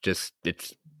 608. Just,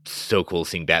 it's so cool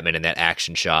seeing Batman in that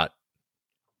action shot,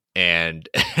 and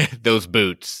those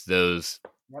boots,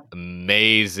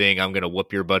 amazing I'm gonna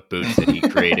whoop your butt boots that he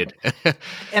created.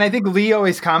 And I think Lee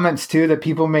always comments too that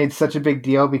people made such a big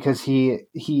deal because he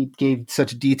gave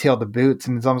such detail to boots,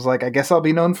 and it's almost like, I guess I'll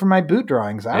be known for my boot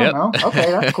drawings. I don't know.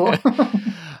 Okay, that's cool.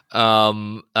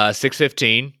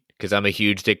 615, because I'm a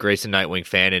huge Dick Grayson Nightwing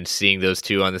fan, and seeing those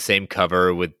two on the same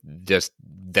cover with just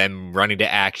them running to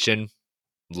action,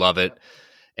 love it.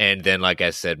 And then, like I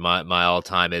said, my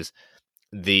all-time is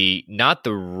not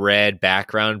the red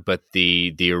background, but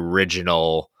the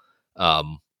original,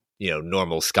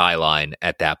 normal skyline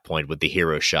at that point with the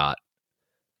hero shot.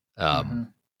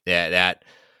 Yeah,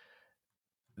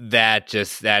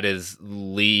 that is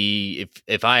Lee.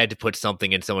 If I had to put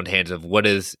something in someone's hands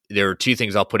there are two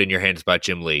things I'll put in your hands about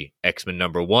Jim Lee: X-Men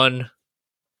 #1,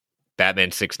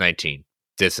 Batman 619.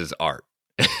 This is art.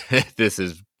 This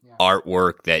is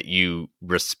artwork that you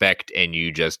respect and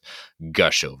you just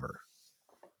gush over.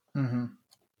 Mm-hmm.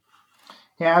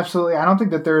 Yeah, absolutely. I don't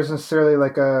think that there's necessarily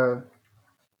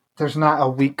there's not a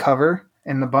weak cover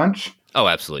in the bunch. Oh,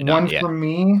 absolutely not. One for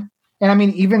me, and I mean,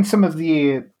 even some of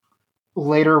the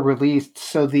later released,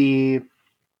 so the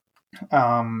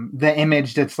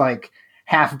Image that's like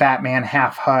half Batman,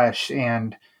 half Hush,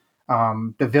 and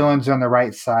the villains on the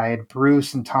right side,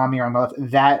 Bruce and Tommy are on the left.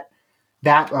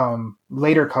 That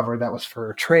later cover that was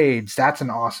for trades, that's an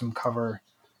awesome cover.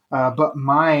 But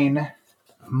mine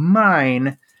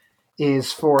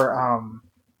is for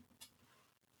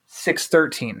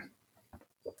 613.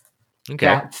 Okay.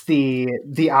 That's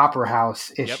the Opera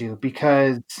House issue,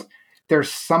 because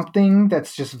there's something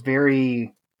that's just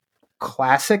very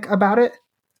classic about it.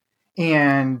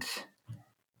 And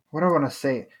what do I want to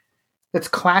say? It's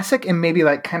classic and maybe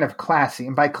like kind of classy.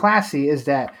 And by classy is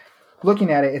that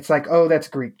looking at it, it's like, oh, that's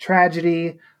Greek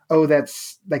tragedy. Oh,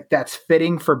 that's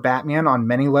fitting for Batman on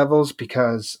many levels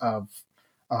because of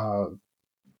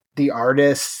the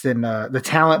artists and the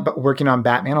talent, but working on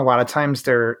Batman, a lot of times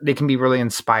they can be really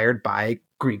inspired by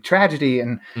Greek tragedy,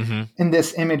 and in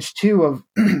this image too of,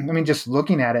 I mean, just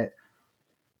looking at it,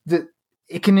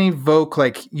 it can evoke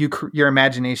like your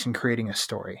imagination creating a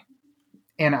story,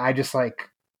 and I just like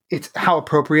it's how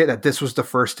appropriate that this was the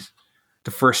first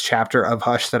chapter of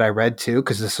Hush that I read too,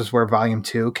 because this is where Volume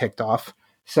 2 kicked off.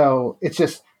 So it's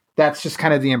just that's just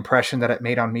kind of the impression that it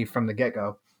made on me from the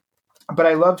get-go. But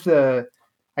I love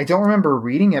I don't remember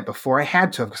reading it before. I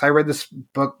had to, because I read this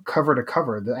book cover to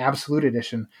cover, the Absolute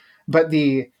Edition. But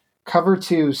the cover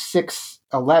to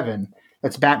 611,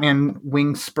 that's Batman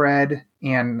wings spread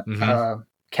and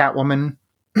Catwoman.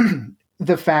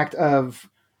 The fact of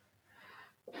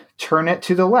turn it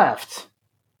to the left,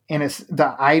 and it's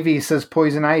the ivy says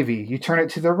Poison Ivy. You turn it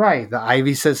to the right, the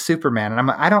ivy says Superman.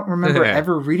 And I don't remember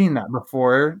ever reading that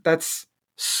before. That's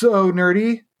so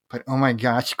nerdy. But oh my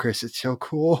gosh, Chris, it's so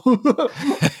cool.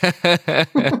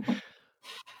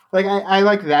 Like I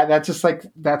like that. That's just like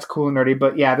that's cool and nerdy.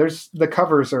 But yeah, the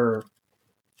covers are,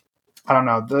 I don't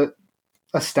know, the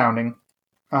astounding,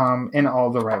 in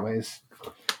all the right ways.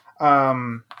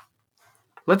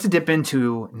 Let's dip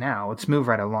into now. Let's move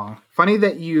right along. Funny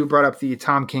that you brought up the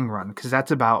Tom King run, because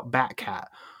that's about Batcat.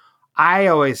 I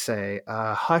always say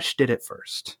Hush did it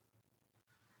first.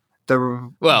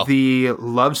 The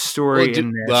love story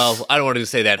in this. Well, I don't want to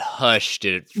say that Hush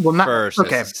did it first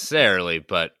necessarily,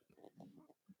 but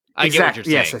I get what you're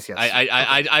saying.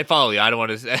 Yes. I follow you. I don't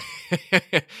want to say.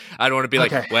 I don't want to be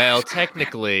like, well,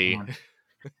 technically.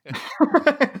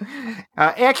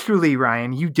 Actually,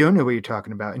 Ryan, you don't know what you're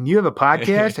talking about, and you have a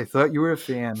podcast. I thought you were a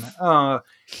fan.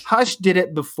 Hush did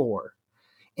it before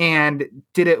and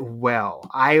did it well.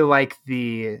 I like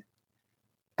a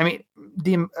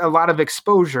lot of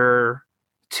exposure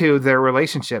to their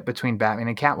relationship between Batman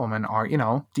and Catwoman are,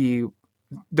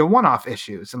 the one-off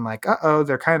issues, and like,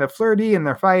 they're kind of flirty and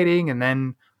they're fighting, and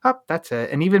then that's it.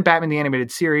 And even Batman the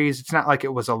Animated Series, it's not like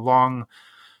it was a long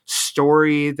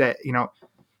story that,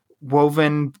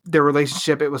 woven their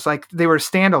relationship. It was like they were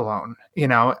standalone,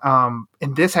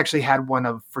 and this actually had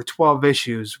for 12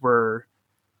 issues where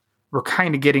we're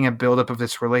kind of getting a buildup of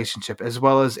this relationship as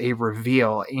well as a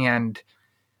reveal. And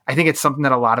I think it's something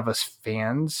that a lot of us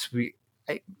fans,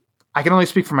 I can only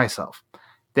speak for myself,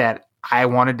 that I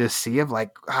wanted to see of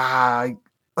like,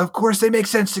 of course they make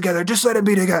sense together. Just let it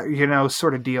be together,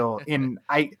 sort of deal. And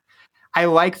I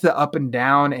like the up and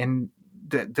down and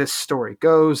this story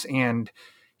goes, and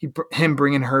him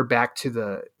bringing her back to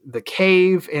the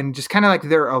cave, and just kind of like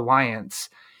their alliance,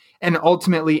 and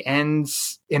ultimately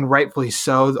ends, and rightfully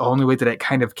so, the only way that it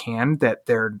kind of can, that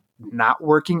they're not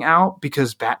working out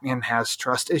because Batman has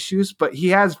trust issues, but he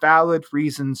has valid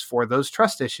reasons for those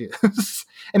trust issues.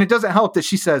 And it doesn't help that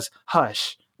she says,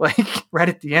 hush, like right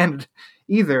at the end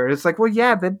either. It's like, well,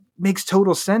 yeah, that makes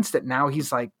total sense that now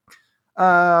he's like,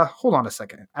 hold on a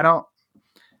second. I'm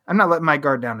not letting my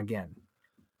guard down again.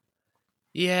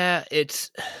 Yeah,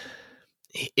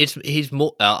 he's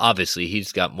more obviously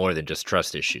he's got more than just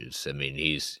trust issues. I mean,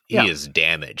 he is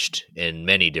damaged in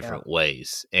many different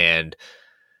ways, and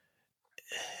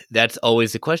that's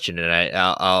always the question. And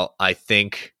I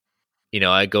think,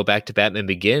 I go back to Batman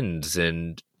Begins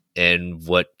and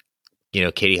what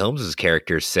Katie Holmes's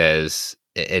character says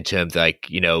in terms like,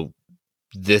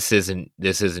 this isn't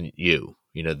you.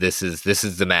 This is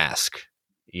the mask.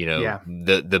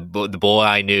 The boy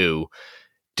I knew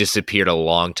disappeared a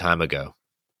long time ago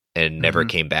and never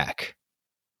came back.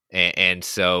 And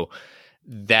so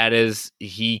that is,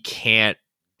 he can't,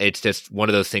 it's just one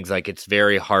of those things, like, it's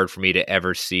very hard for me to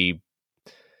ever see,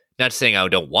 not saying I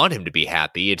don't want him to be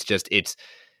happy. It's just, it's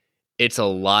a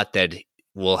lot that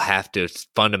will have to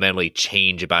fundamentally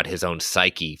change about his own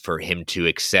psyche for him to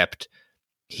accept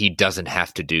he doesn't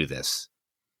have to do this.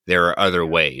 There are other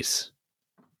ways.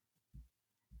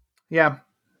 Yeah.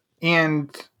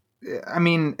 And I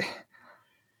mean,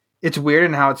 it's weird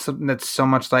in how it's something that's so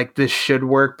much like this should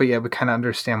work, but yeah, we kind of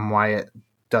understand why it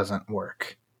doesn't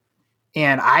work.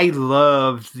 And I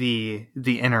love the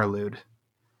interlude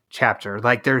chapter.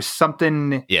 Like, there's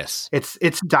something, yes,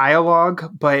 it's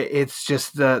dialogue, but it's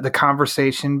just the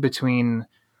conversation between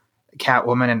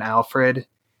Catwoman and Alfred,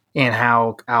 and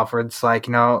how Alfred's like,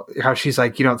 how she's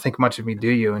like, you don't think much of me, do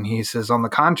you? And he says, on the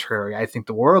contrary, I think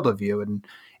the world of you. And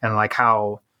like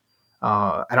how,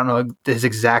 I don't know his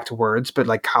exact words, but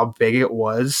like how big it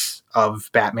was of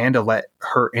Batman to let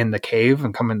her in the cave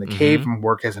and come in the cave and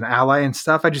work as an ally and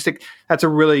stuff. I just think that's a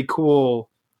really cool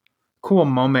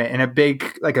moment, and a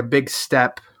big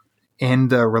step in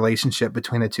the relationship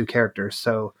between the two characters.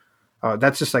 So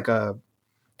that's just like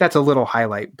that's a little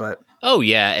highlight, but. Oh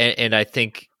yeah. And I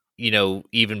think,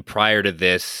 even prior to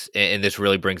this, and this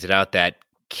really brings it out, that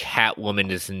Catwoman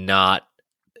is not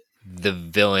the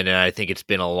villain, and I think it's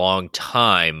been a long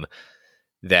time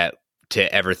that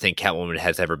to ever think Catwoman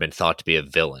has ever been thought to be a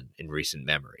villain in recent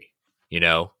memory,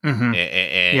 Mm-hmm.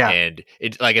 and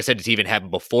it, like I said, it's even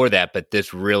happened before that, but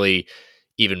this really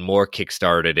even more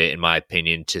kickstarted it, in my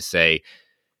opinion, to say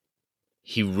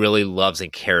he really loves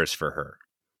and cares for her.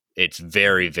 It's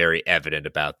very, very evident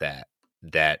about that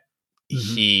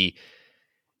he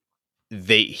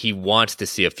wants to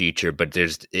see a future, but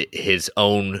there's his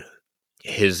own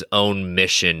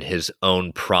mission, his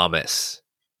own promise.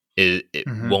 It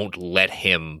won't let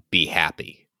him be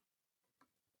happy.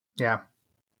 Yeah.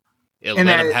 It'll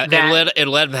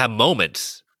let him have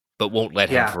moments, but won't let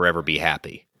him forever be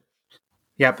happy.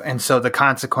 Yep. And so the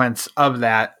consequence of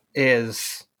that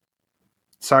is,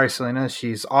 sorry, Selena,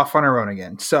 she's off on her own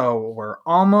again. So we're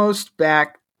almost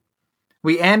back.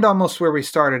 We end almost where we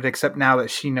started, except now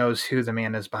that she knows who the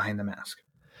man is behind the mask.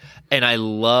 And I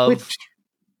love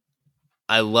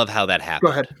how that happened.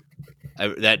 Go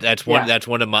ahead. That's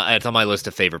on my list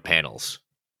of favorite panels.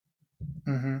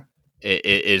 Mm-hmm. It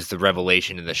is the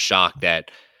revelation and the shock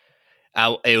that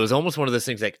it was almost one of those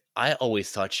things like, I always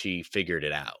thought she figured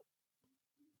it out.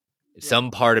 Yeah.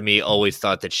 Some part of me always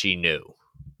thought that she knew.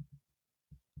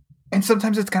 And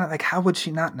sometimes it's kind of like, how would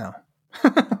she not know?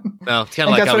 Well, it's kind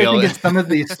of like how we all... I think in some of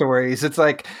these stories, it's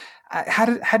like, how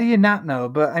do you not know?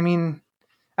 But I mean,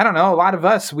 I don't know. A lot of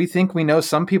us, we think we know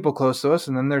some people close to us,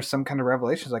 and then there's some kind of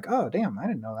revelations like, oh, damn, I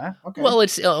didn't know that. Okay. Well,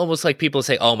 it's almost like people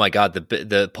say, oh my God,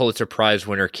 the Pulitzer Prize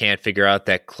winner can't figure out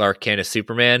that Clark Kent is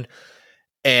Superman.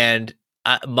 And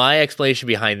my explanation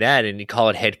behind that, and you call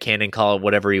it headcanon, call it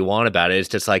whatever you want about it, is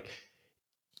just like,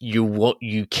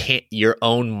 you can't, your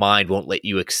own mind won't let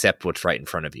you accept what's right in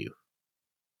front of you.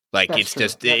 Like, that's it's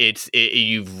true. Just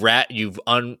you've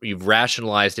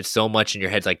rationalized it so much in your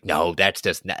head. It's like, no,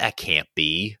 that can't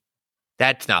be,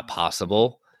 that's not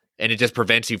possible, and it just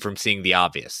prevents you from seeing the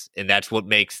obvious. And that's what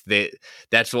makes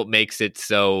it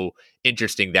so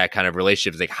interesting. That kind of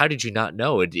relationship is like, how did you not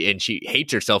know? And she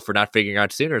hates herself for not figuring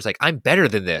out sooner. It's like, I'm better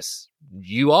than this.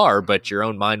 You are, but your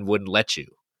own mind wouldn't let you.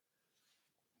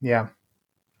 Yeah,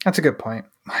 that's a good point.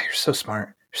 Oh, you're so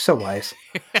smart. You're so wise.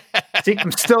 See,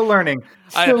 I'm still learning.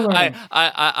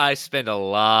 I spend a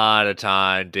lot of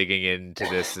time digging into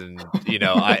this, and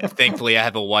thankfully I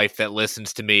have a wife that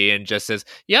listens to me and just says,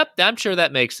 "Yep, I'm sure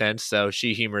that makes sense." So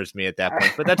she humors me at that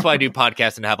point. But that's why I do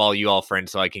podcasts and have all you all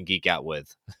friends so I can geek out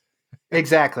with.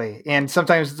 Exactly. And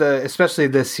sometimes especially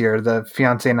this year, the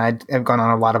fiance and I have gone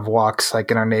on a lot of walks,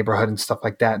 like in our neighborhood and stuff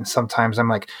like that. And sometimes I'm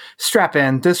like, strap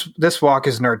in, this walk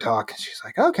is nerd talk. And she's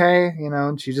like, okay,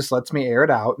 and she just lets me air it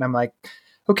out. And I'm like,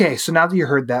 okay, so now that you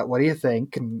heard that, what do you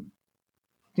think? And,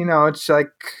 it's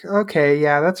like, okay,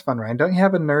 yeah, that's fun, Ryan. Don't you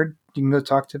have a nerd you can go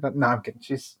talk to about? No, I'm kidding.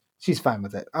 She's fine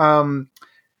with it.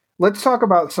 Let's talk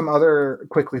about some other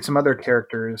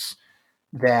characters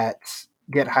that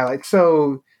get highlights.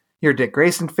 So, you're a Dick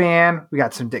Grayson fan. We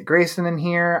got some Dick Grayson in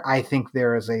here. I think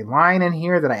there is a line in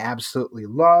here that I absolutely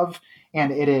love,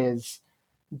 and it is,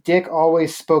 Dick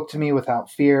always spoke to me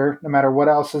without fear. No matter what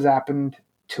else has happened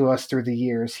to us through the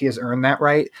years, he has earned that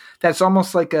right. That's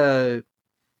almost like it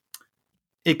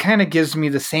kind of gives me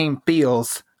the same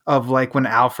feels of like when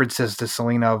Alfred says to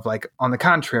Selena of like, on the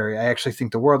contrary, I actually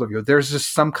think the world of you. There's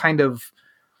just some kind of,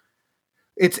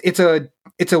 it's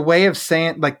a way of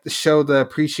saying, like, show the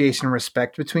appreciation and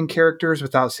respect between characters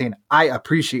without saying, I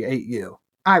appreciate you,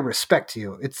 I respect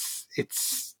you.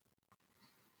 It's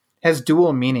has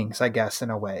dual meanings, I guess,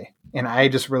 in a way. And I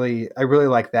really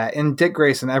like that. And Dick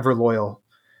Grayson, ever loyal,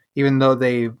 even though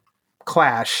they've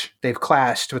clashed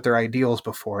with their ideals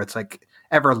before. It's like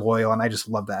ever loyal. And I just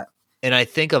love that. And I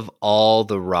think of all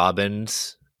the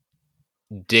Robins,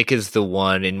 Dick is the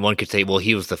one, and one could say, well,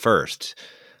 he was the first.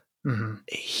 Mm-hmm.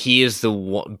 He is the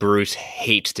one Bruce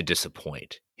hates to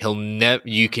disappoint. He'll never.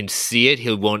 You can see it.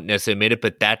 He won't necessarily admit it,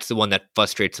 but that's the one that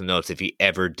frustrates him most if he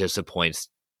ever disappoints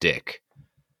Dick,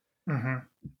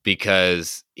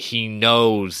 because he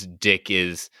knows Dick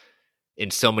is,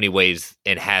 in so many ways,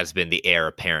 and has been the heir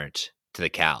apparent to the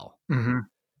Cal,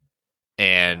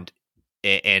 and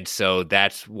so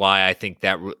that's why I think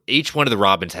that each one of the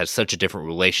Robins has such a different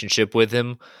relationship with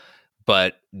him,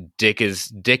 but Dick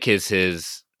is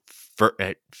his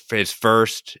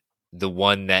first, the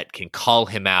one that can call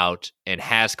him out and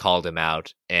has called him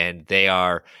out, and they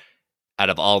are, out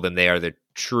of all of them, they are the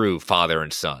true father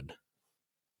and son.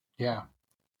 Yeah.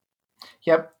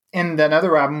 Yep. And another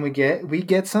Robin we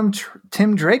get some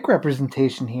Tim Drake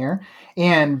representation here,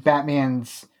 and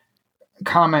Batman's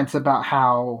comments about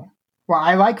how, well,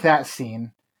 I like that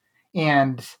scene,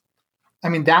 and I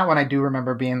mean, that one I do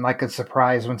remember being like a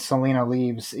surprise when Selena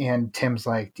leaves and Tim's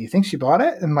like, "Do you think she bought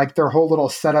it?" And like their whole little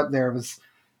setup there was,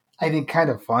 I think, kind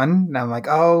of fun. And I'm like,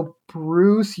 "Oh,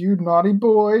 Bruce, you naughty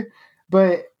boy!"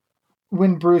 But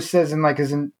when Bruce says in like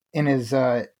in his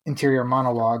interior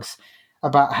monologues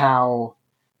about how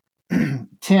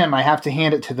Tim, I have to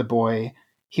hand it to the boy.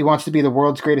 He wants to be the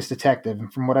world's greatest detective,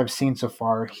 and from what I've seen so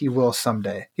far, he will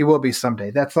someday. He will be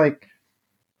someday. That's like,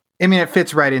 I mean, it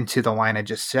fits right into the line I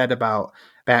just said about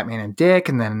Batman and Dick,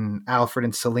 and then Alfred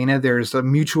and Selena. There's a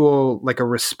mutual, like, a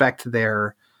respect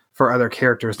there for other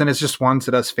characters. Then it's just ones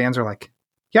that us fans are like,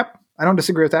 "Yep, I don't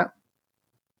disagree with that."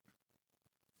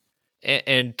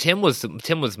 And Tim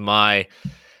was my.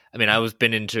 I mean, I was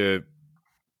been into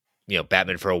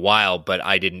Batman for a while, but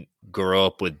I didn't grow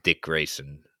up with Dick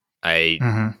Grayson.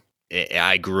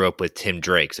 I grew up with Tim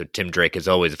Drake. So Tim Drake is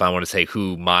always, if I want to say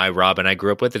who my Robin I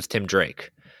grew up with, it's Tim Drake.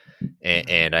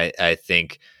 And I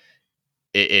think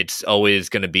it's always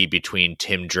going to be between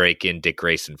Tim Drake and Dick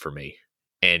Grayson for me.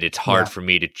 And it's hard for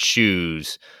me to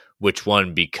choose which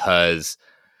one because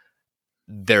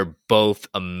they're both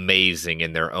amazing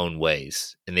in their own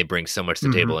ways. And they bring so much to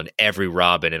the table in every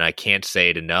Robin. And I can't say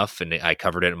it enough. And I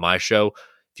covered it in my show.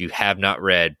 If you have not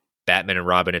read Batman and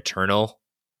Robin Eternal,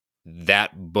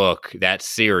 that book, that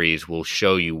series will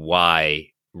show you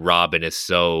why Robin is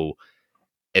so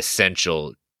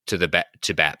essential to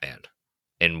Batman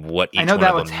and what each one of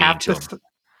them mean to him.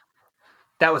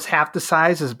 That was half the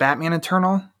size as Batman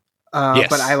Eternal, yes.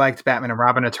 But I liked Batman and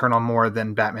Robin Eternal more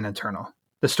than Batman Eternal.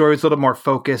 The story was a little more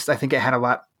focused. I think it had a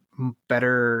lot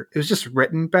better. It was just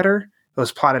written better. It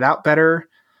was plotted out better.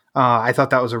 I thought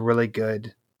that was a really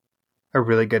good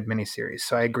miniseries.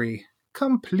 So I agree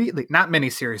completely. Not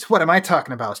miniseries. What am I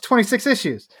talking about? It's 26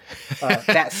 issues.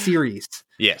 That series.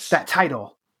 Yes. That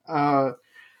title. I'll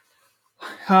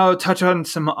touch on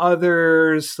some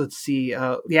others. Let's see.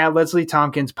 Leslie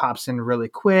Tompkins pops in really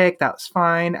quick. That was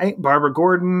fine. I think Barbara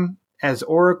Gordon as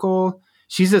Oracle.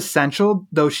 She's essential,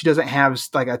 though she doesn't have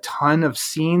like a ton of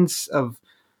scenes of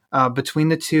between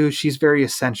the two. She's very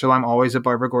essential. I'm always a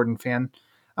Barbara Gordon fan.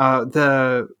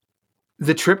 The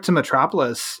trip to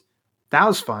Metropolis, that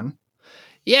was fun.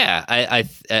 Yeah,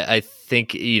 I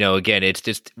think, again, it's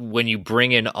just when you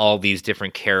bring in all these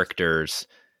different characters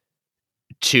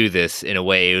to this, in a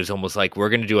way, it was almost like we're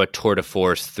going to do a tour de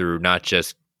force through not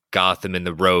just Gotham and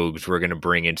the Rogues. We're going to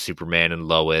bring in Superman and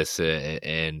Lois,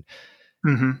 and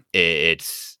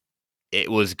it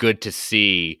was good to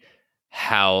see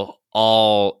how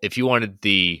if you wanted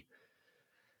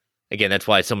again, that's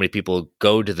why so many people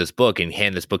go to this book and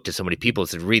hand this book to so many people.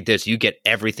 So read this, you get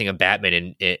everything of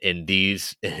Batman in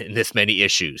this many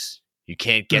issues. You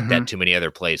can't get that too many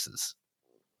other places.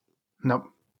 Nope.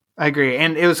 I agree.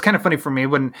 And it was kind of funny for me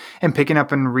when picking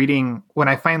up and reading, when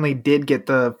I finally did get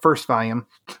the first volume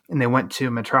and they went to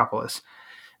Metropolis,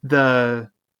 because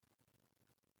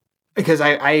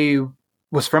I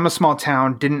was from a small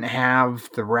town, didn't have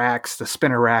the racks, the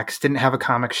spinner racks, didn't have a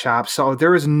comic shop. So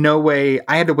there was no way.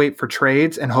 I had to wait for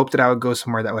trades and hope that I would go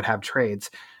somewhere that would have trades.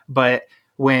 But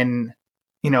when,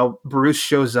 Bruce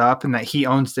shows up and that he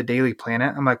owns the Daily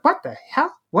Planet, I'm like, what the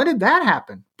hell? When did that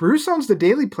happen? Bruce owns the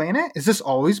Daily Planet? Has this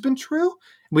always been true?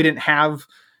 We didn't have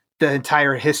the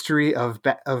entire history of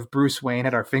Bruce Wayne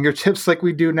at our fingertips like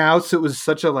we do now. So it was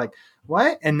such a like,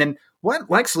 what? And then what?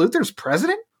 Lex Luthor's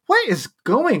president? What is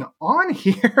going on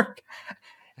here?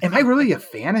 Am I really a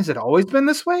fan? Has it always been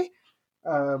this way?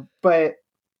 But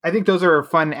I think those are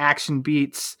fun action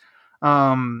beats.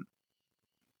 I'll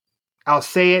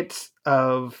say it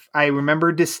I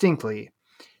remember distinctly.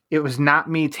 It was not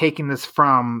me taking this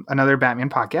from another Batman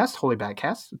podcast, Holy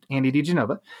Batcast, Andy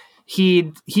DiGenova.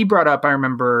 He brought up, I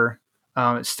remember,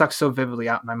 it stuck so vividly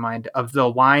out in my mind, of the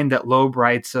line that Loeb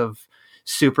writes of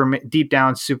Superman, deep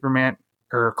down Superman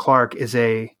or Clark is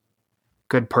a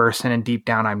good person and deep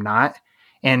down I'm not.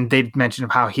 And they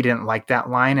mentioned how he didn't like that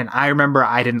line. And I remember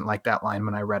I didn't like that line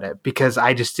when I read it because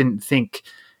I just didn't think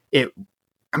it.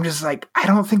 I'm just like, I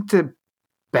don't think the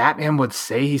Batman would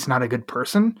say he's not a good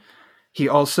person. He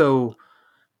also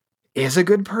is a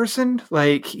good person.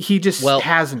 Like he just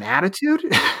has an attitude.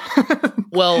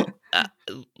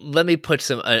 Let me put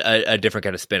a different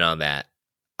kind of spin on that.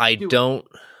 I don't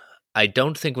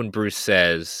think when Bruce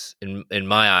says, in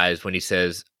my eyes, when he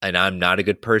says, and I'm not a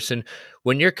good person,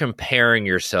 when you're comparing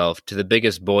yourself to the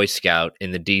biggest Boy Scout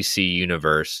in the DC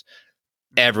universe,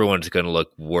 everyone's going to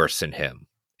look worse than him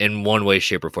in one way,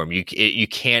 shape, or form. You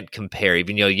can't compare,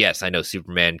 even though, yes, I know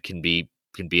Superman can be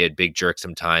a big jerk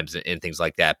sometimes and things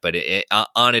like that, but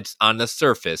on the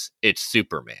surface, it's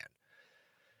Superman.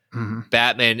 Mm-hmm.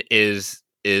 Batman is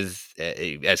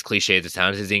as cliche as it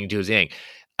sounds, is yin to his yang.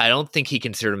 I don't think he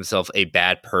considered himself a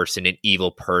bad person, an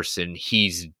evil person.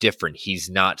 He's different. He's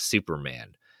not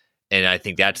Superman. And I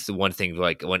think that's the one thing,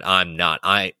 like, when I'm not,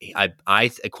 I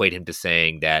equate him to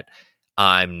saying that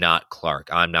I'm not Clark.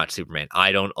 I'm not Superman.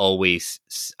 I don't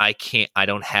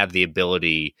have the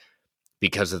ability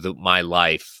because of my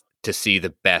life to see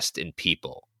the best in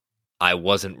people. I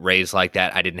wasn't raised like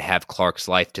that. I didn't have Clark's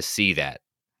life to see that.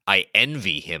 I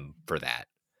envy him for that.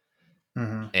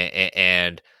 Mm-hmm.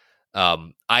 And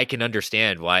I can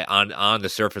understand why on the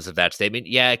surface of that statement,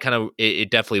 yeah,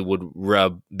 it definitely would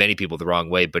rub many people the wrong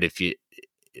way. But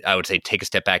I would say take a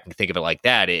step back and think of it like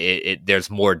that. There's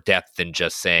more depth than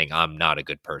just saying I'm not a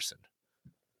good person.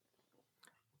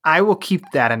 I will keep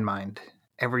that in mind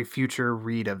every future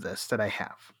read of this that I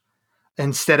have.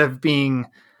 Instead of being,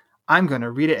 I'm going to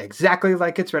read it exactly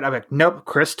like it's read, I'm like, nope,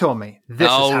 Chris told me this is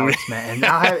how it's meant.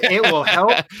 And it will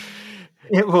help.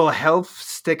 It will help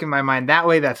stick in my mind that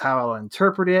way. That's how I'll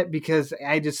interpret it, because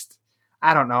I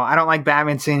don't know. I don't like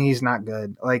Batman saying he's not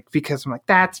good. Like, because I'm like,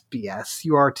 that's BS.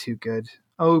 You are too good.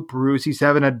 Oh, Bruce, he's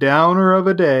having a downer of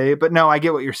a day. But no, I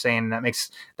get what you're saying. That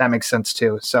makes sense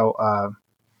too. So,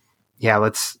 yeah,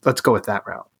 let's go with that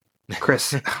route.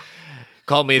 Chris.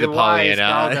 Call me the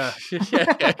Pollyanna.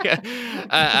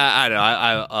 I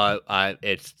know.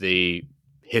 It's the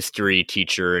history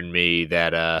teacher in me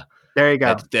that, there you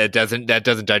go. That doesn't die.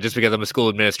 Just because I'm a school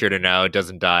administrator now, it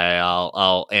doesn't die.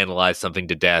 I'll analyze something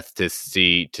to death to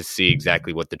see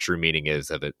exactly what the true meaning is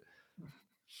of it.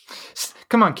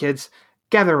 Come on, kids,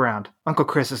 gather around. Uncle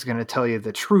Chris is going to tell you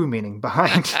the true meaning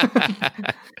behind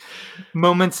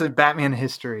moments of Batman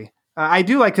history. I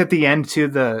do like at the end too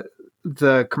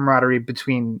the camaraderie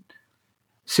between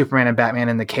Superman and Batman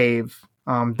in the cave.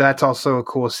 That's also a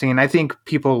cool scene. I think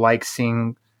people like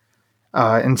seeing.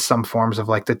 In some forms of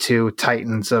like the two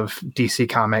titans of DC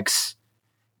Comics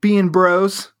being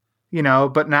bros,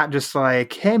 but not just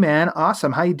like, hey man,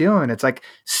 awesome. How you doing? It's like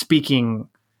speaking,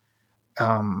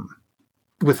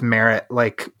 with merit,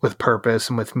 like with purpose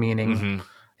and with meaning, mm-hmm.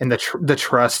 and the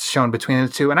trust shown between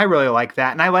the two. And I really like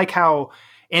that. And I like how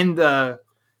in the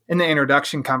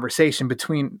introduction conversation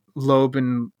between Loeb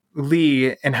and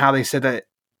Lee, and how they said that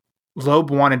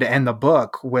Loeb wanted to end the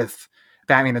book with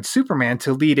Batman and Superman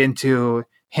to lead into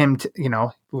him,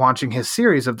 launching his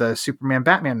series of the Superman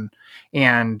Batman.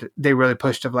 And they really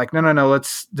pushed of like, no,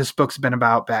 this book's been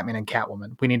about Batman and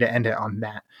Catwoman. We need to end it on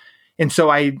that. And so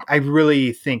I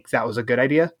really think that was a good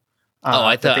idea.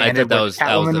 I thought that was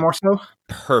Catwoman more so.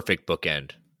 Perfect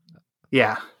bookend.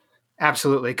 Yeah,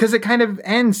 absolutely. Cause it kind of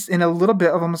ends in a little bit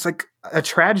of almost like a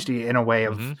tragedy in a way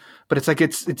of, mm-hmm. but it's like,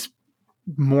 it's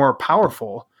more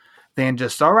powerful than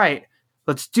just, all right,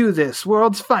 let's do this.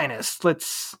 World's finest.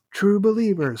 Let's true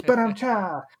believers. But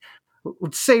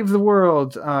let's save the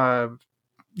world. I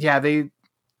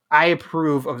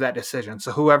approve of that decision.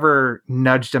 So whoever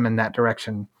nudged them in that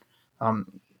direction,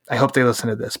 I hope they listen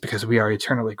to this, because we are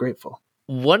eternally grateful.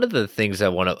 One of the things I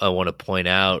want to point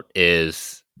out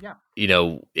is,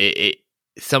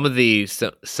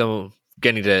 some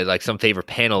getting to like some favorite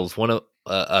panels. One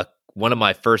of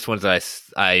my first ones that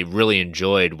I really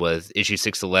enjoyed was issue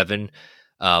 611,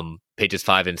 pages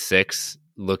 5 and 6,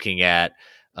 looking at,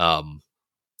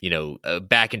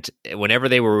 back into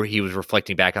whenever he was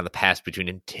reflecting back on the past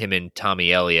between him and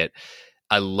Tommy Elliott.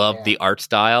 I love the art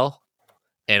style,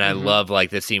 and I love like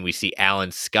the scene we see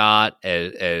Alan Scott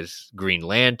as Green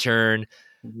Lantern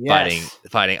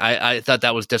fighting. I thought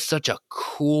that was just such a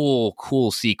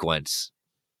cool sequence.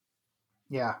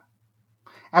 Yeah,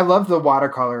 I love the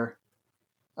watercolor.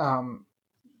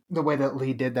 The way that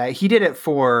Lee did that. He did it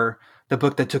for the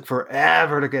book that took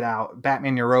forever to get out,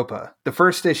 Batman Europa. The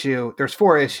first issue, there's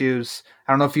 4 issues.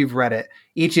 I don't know if you've read it.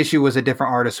 Each issue was a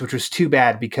different artist, which was too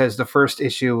bad, because the first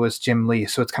issue was Jim Lee.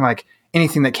 So it's kind of like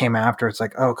anything that came after, it's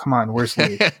like, oh, come on, where's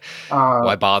Lee?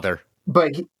 Why bother?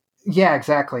 But yeah,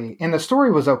 exactly. And the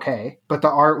story was okay, but the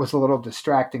art was a little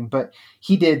distracting. But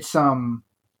he did some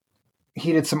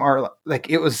art, like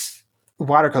it was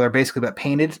watercolor basically, but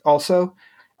painted also.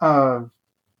 And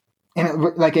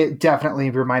it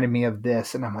definitely reminded me of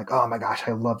this. And I'm like, oh my gosh,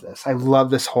 I love this. I love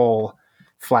this whole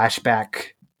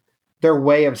flashback, their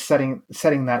way of setting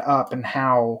that up, and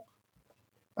how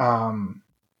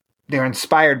they're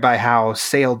inspired by how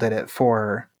Sale did it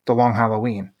for the Long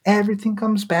Halloween. Everything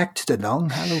comes back to the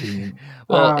Long Halloween.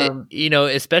 Well,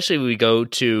 especially when we go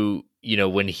to,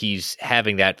 when he's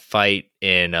having that fight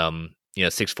in,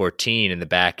 614 in the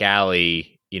back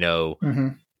alley, mm-hmm.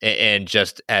 And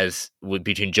just as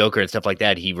between Joker and stuff like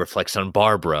that, he reflects on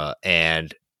Barbara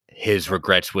and his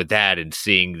regrets with that, and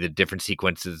seeing the different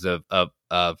sequences of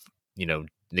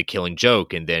the Killing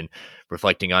Joke, and then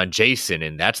reflecting on Jason,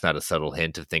 and that's not a subtle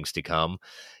hint of things to come.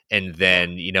 And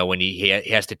then, when he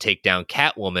has to take down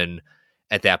Catwoman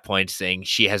at that point, saying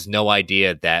she has no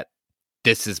idea that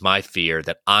this is my fear,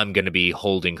 that I'm going to be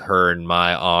holding her in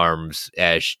my arms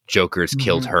as Joker's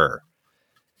killed her.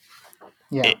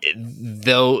 Yeah.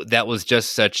 Though that was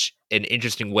just such an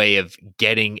interesting way of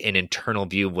getting an internal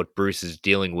view of what Bruce is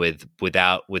dealing with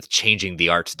with changing the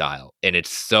art style. And it's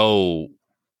so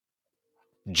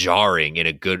jarring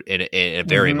in a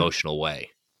very emotional way.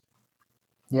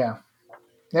 Yeah.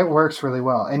 It works really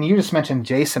well. And you just mentioned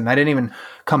Jason. I didn't even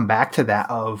come back to that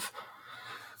of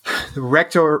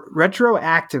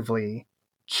retroactively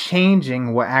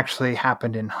changing what actually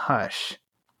happened in Hush.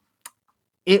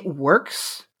 It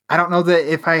works. I don't know that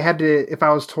if I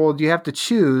was told you have to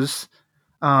choose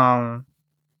how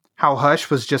Hush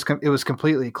was it was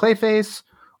completely Clayface,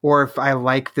 or if I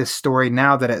like this story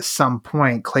now that at some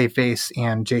point Clayface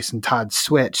and Jason Todd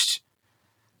switched.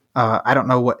 I don't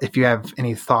know if you have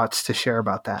any thoughts to share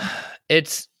about that.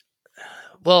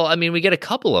 Well, I mean, we get a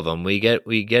couple of them. We get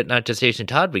not just Jason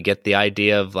Todd, we get the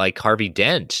idea of like Harvey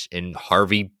Dent and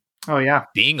Harvey. Oh yeah,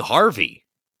 being Harvey.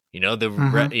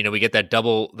 We get that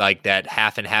double, like that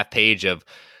half and half page of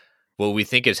what we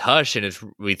think is Hush, and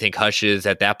we think Hush is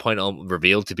at that point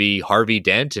revealed to be Harvey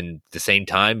Dent, and at the same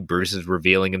time Bruce is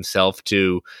revealing himself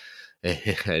to.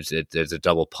 There's a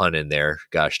double pun in there.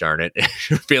 Gosh darn it!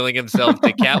 Revealing himself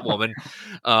to Catwoman.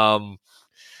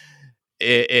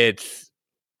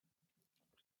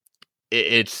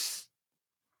 It's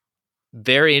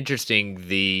very interesting,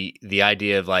 the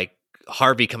idea of like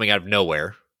Harvey coming out of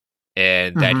nowhere,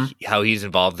 and that how he's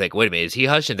involved. Like, wait a minute, is he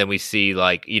Hush? And then we see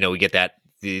we get that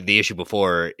the issue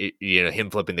before, him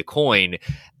flipping the coin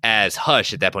as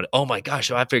Hush at that point. Oh my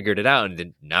gosh, I figured it out, and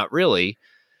then not really.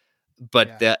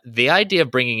 But the idea of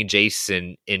bringing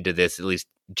Jason into this, at least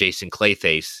Jason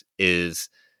Clayface, is,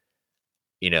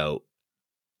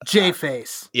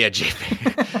 J-Face.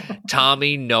 J-Face.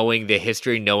 Tommy knowing the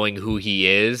history, knowing who he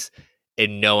is,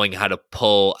 and knowing how to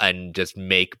pull and just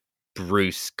make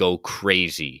Bruce go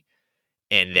crazy.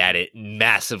 And that it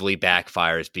massively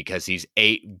backfires because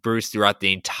Bruce throughout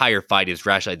the entire fight is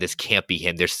rational. This can't be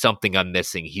him. There's something I'm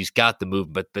missing. He's got the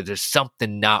movement, but there's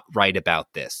something not right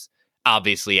about this.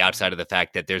 Obviously, outside of the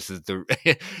fact that there's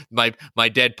my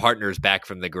dead partner is back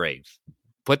from the grave.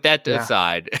 Put that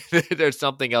aside. There's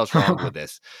something else wrong with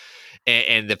this.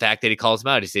 And the fact that he calls him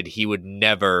out, he said he would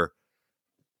never,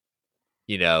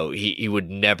 he would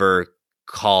never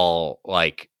call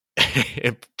like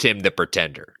Tim the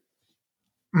Pretender.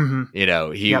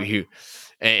 Mm-hmm.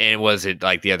 And was it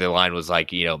like the other line was like,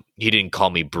 he didn't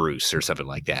call me Bruce or something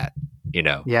like that.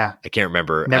 Yeah, I can't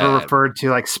remember. Never referred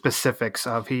to like specifics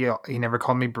of he never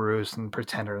called me Bruce and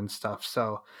Pretender and stuff.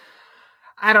 So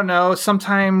I don't know.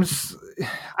 Sometimes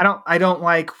I don't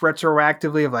like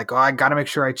retroactively of like, oh, I got to make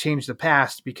sure I change the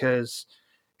past because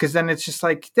then it's just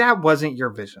like that wasn't your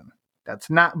vision. That's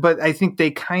not. But I think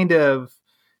they kind of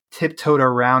tiptoed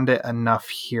around it enough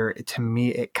here. To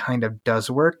me, it kind of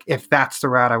does work if that's the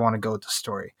route I want to go with the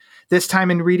story. This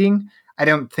time in reading, I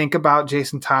don't think about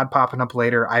Jason Todd popping up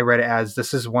later. I read it as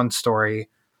this is one story,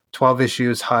 12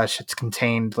 issues, Hush, it's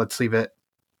contained. Let's leave it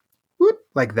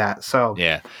like that. So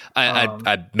yeah,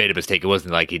 I made a mistake. It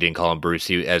wasn't like he didn't call him Bruce.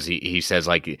 He says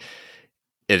like,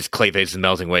 as Clayface's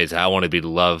melting ways, I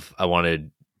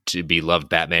wanted to be loved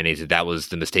Batman. He said that was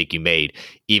the mistake you made.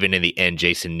 Even in the end,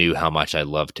 Jason knew how much I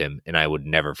loved him, and I would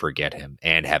never forget him,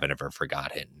 and haven't ever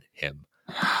forgotten him.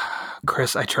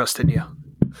 Chris, I trusted you.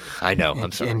 I know.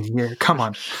 I'm sorry. And come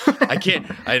on. I can't.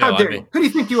 I know. How dare you? Who do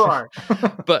you think you are?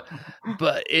 but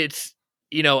it's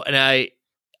and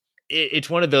it's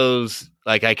one of those,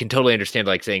 like, I can totally understand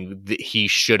like saying that he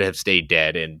should have stayed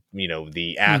dead, and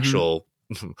the actual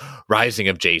rising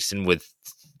of Jason with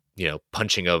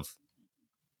punching of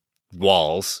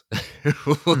walls.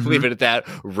 We'll leave it at that.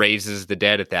 Raises the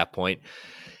dead at that point.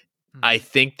 I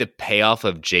think the payoff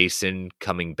of Jason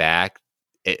coming back,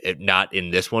 not in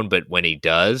this one, but when he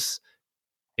does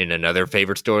in another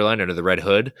favorite storyline under the Red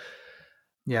Hood,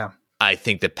 I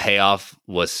think the payoff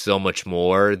was so much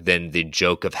more than the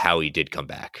joke of how he did come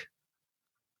back.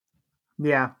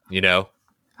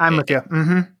 I'm with you.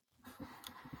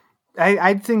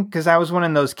 I think because I was one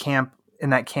in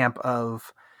that camp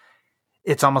of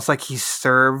it's almost like he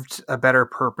served a better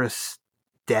purpose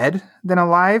dead than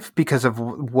alive because of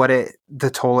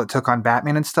the toll it took on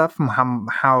Batman and stuff, and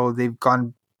how they've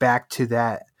gone back to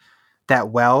that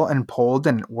well and pulled,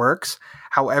 and it works.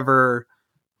 However,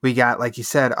 we got, like you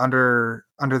said, under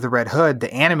the Red Hood,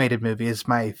 the animated movie is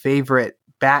my favorite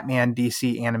Batman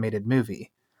DC animated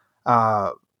movie.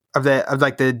 of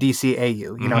like the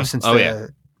DCAU, you know, since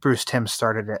Bruce Timm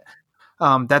started it.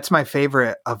 That's my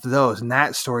favorite of those, and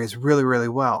that story is really, really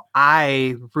well.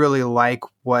 I really like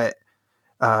what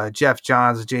Jeff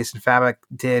Johns and Jason Fabok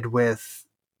did with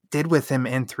him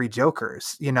in Three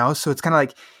Jokers, you know. So it's kind of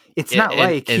like it's not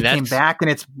like he came back and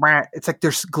it's like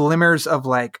there's glimmers of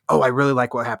like, oh, I really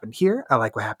like what happened here. I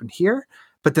like what happened here.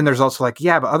 But then there's also like,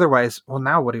 yeah, but otherwise, well,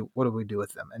 now what do we do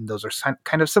with them? And those are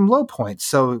kind of some low points.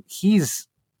 So his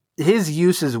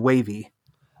use is wavy,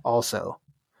 also.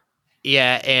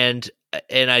 Yeah, and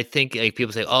I think like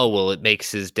people say, oh, well, it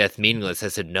makes his death meaningless. I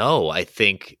said, no, I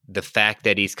think the fact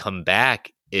that he's come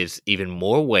back is even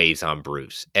more weighs on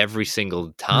Bruce every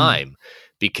single time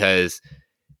because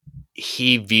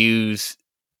he views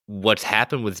what's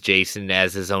happened with Jason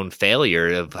as his own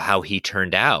failure of how he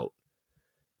turned out.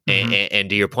 And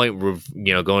to your point,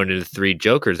 you know, going into the Three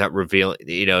Jokers, not revealing,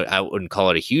 you know, I wouldn't call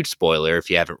it a huge spoiler if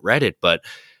you haven't read it, but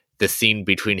the scene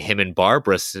between him and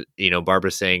Barbara, you know,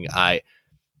 Barbara saying, you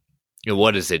know,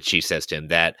 what is it? She says to him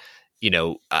that, you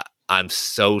know, I'm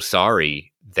so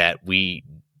sorry that we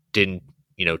didn't,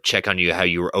 you know, check on you, how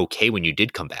you were okay when you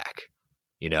did come back,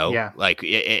 you know, like,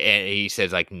 and he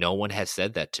says like, no one has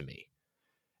said that to me.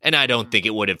 And I don't think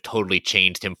it would have totally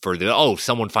changed him further. Oh,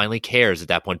 someone finally cares at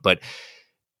that point. But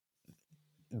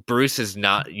Bruce is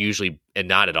not usually and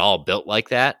not at all built like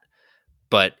that,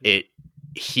 but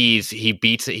he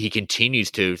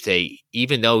continues to say,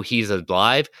 even though he's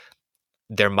alive,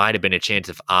 there might have been a chance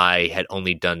if I had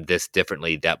only done this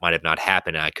differently, that might have not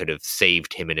happened. And I could have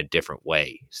saved him in a different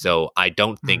way. So I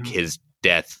don't think his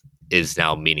death is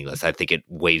now meaningless. I think it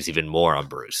weighs even more on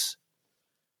Bruce.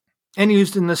 And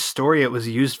used in this story, it was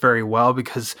used very well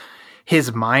because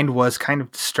his mind was kind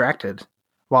of distracted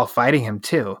while fighting him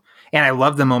too. And I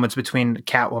love the moments between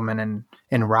Catwoman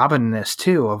and Robin in this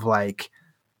too, of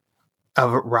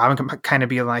Robin kind of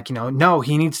being like, you know, no,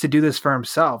 he needs to do this for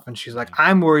himself. And she's like,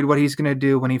 I'm worried what he's going to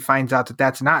do when he finds out that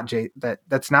that's not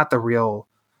that's not the real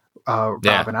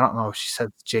Robin. I don't know if she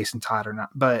said Jason Todd or not,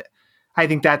 but I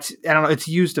think I don't know. It's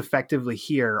used effectively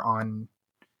here on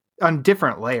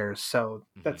different layers. So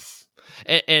that's,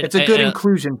 it's a good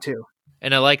inclusion too.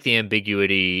 And I like the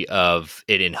ambiguity of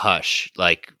it in Hush.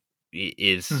 Like,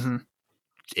 is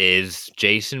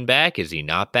Jason back? Is he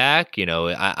not back? You know,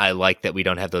 I like that we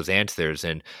don't have those answers.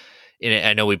 And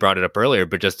I know we brought it up earlier,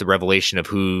 but just the revelation of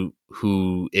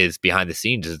who is behind the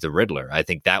scenes is the Riddler. I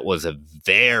think that was a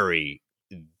very,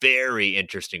 very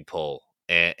interesting pull.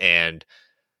 And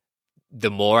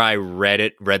the more I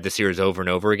read the series over and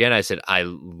over again, I said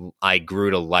I grew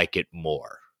to like it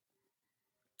more.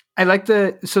 I like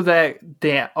the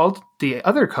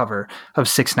other cover of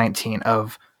 619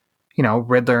 of, you know,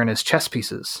 Riddler and his chess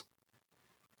pieces.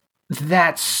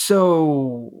 That's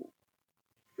so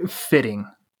fitting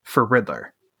for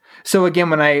Riddler. So again,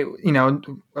 when I, you know,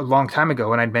 a long time ago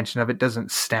when I'd mentioned it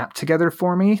doesn't snap together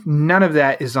for me, none of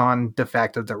that is on the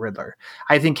fact of the Riddler.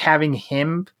 I think having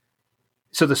him,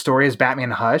 so the story is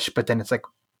Batman Hush, but then it's like,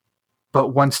 but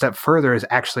one step further is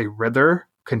actually Riddler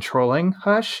controlling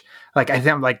Hush. Like, I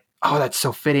think I'm like, oh, that's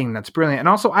so fitting. That's brilliant. And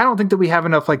also, I don't think that we have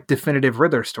enough like definitive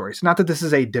Riddler stories. Not that this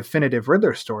is a definitive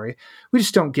Riddler story. We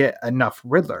just don't get enough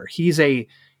Riddler. He's an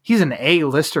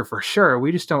A-lister for sure.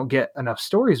 We just don't get enough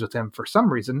stories with him for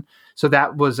some reason. So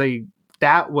that was a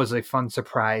fun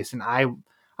surprise. And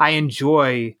I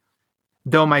enjoy,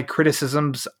 though my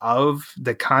criticisms of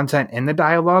the content in the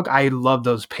dialogue, I love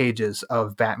those pages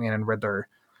of Batman and Riddler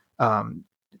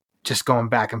just going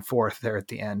back and forth there at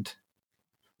the end.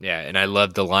 Yeah, and I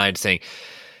love the line saying,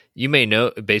 you may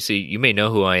know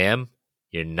who I am.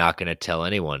 You're not going to tell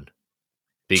anyone.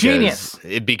 Genius.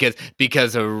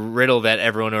 Because a riddle that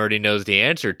everyone already knows the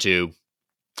answer to,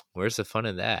 where's the fun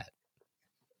in that?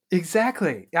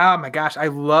 Exactly. Oh my gosh, I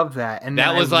love that. And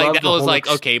that was like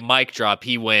okay, mic drop.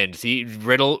 He wins.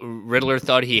 Riddler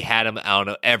thought he had him out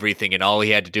of everything, and all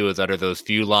he had to do was utter those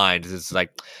few lines. It's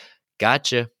like,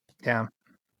 gotcha. Yeah,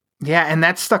 and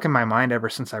that's stuck in my mind ever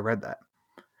since I read that.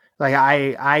 Like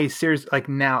I seriously, like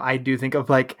now I do think of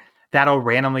like that'll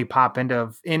randomly pop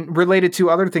into in related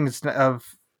to other things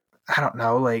of I don't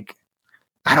know.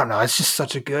 It's just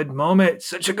such a good moment.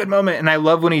 And I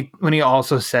love when he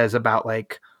also says about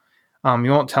like, you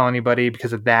won't tell anybody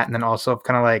because of that. And then also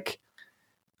kind of like,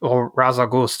 well, Ra's al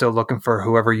Ghul is still looking for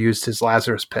whoever used his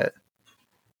Lazarus pit.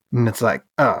 And it's like,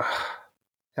 oh,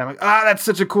 and I'm like, that's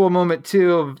such a cool moment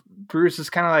too. Bruce is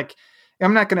kind of like,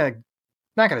 I'm not going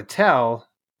to tell,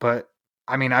 but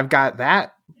I mean, I've got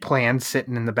that plan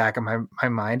sitting in the back of my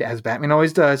mind, as Batman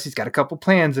always does. He's got a couple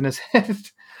plans in his head.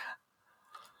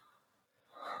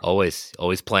 Always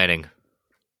planning.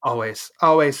 Always.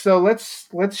 So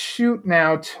let's shoot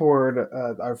now toward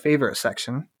our favorite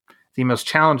section, the most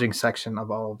challenging section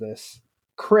of all of this.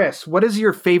 Chris, what is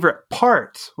your favorite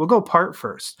part? We'll go part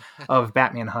first of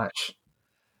Batman Hutch.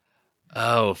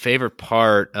 Oh, favorite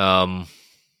part. I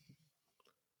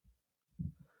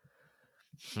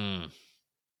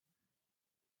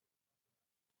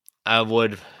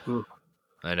would. Ooh.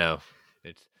 I know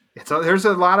There's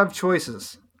a lot of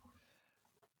choices.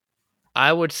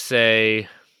 I would say,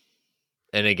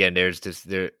 and again,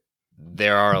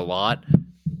 there are a lot.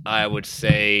 I would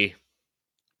say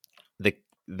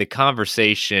the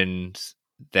conversations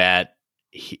that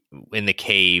in the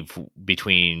cave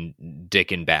between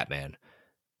Dick and Batman.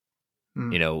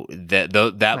 You know,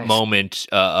 that nice. Moment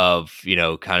of, you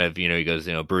know, kind of, you know, he goes,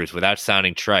 you know, Bruce, without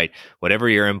sounding trite, whatever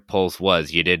your impulse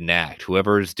was, you didn't act.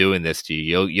 Whoever's doing this to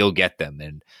you, you'll get them.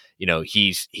 And, you know,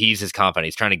 he's his confident.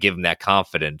 He's trying to give him that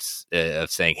confidence of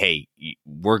saying, hey,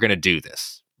 we're going to do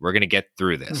this. We're going to get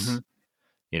through this. Mm-hmm.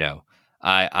 You know,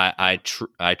 I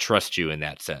trust you in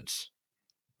that sense.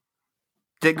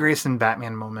 Dick Grayson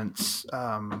Batman moments.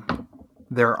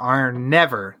 There are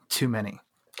never too many.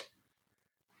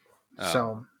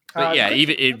 So, but yeah,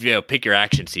 even if, you know, pick your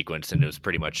action sequence, and it was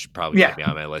pretty much probably going to be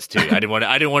on my list too. I didn't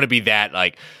want to be that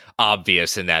like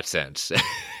obvious in that sense.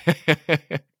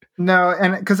 No,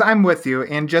 and because I'm with you,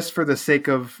 and just for the sake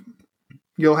of,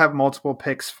 you'll have multiple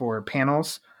picks for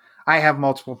panels. I have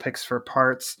multiple picks for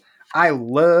parts. I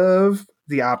love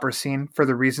the opera scene for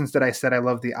the reasons that I said. I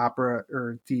love the opera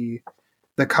or the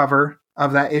cover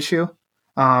of that issue.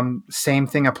 Same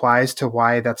thing applies to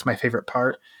why that's my favorite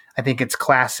part. I think it's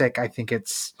classic. I think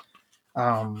it's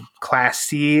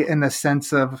classy in the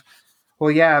sense of,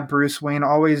 well, yeah, Bruce Wayne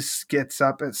always gets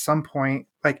up at some point.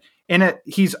 Like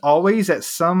he's always at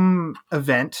some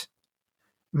event,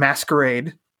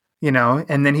 masquerade, you know,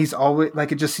 and then he's always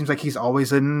like, it just seems like he's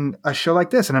always in a show like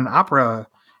this, in an opera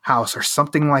house or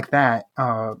something like that.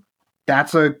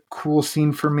 That's a cool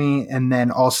scene for me. And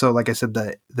then also, like I said,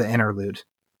 the interlude,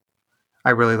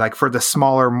 I really like for the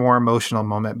smaller, more emotional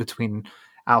moment between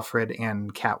Alfred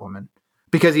and Catwoman,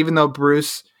 because even though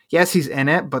Bruce, yes, he's in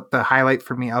it, but the highlight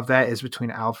for me of that is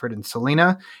between Alfred and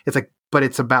Selina. It's like, but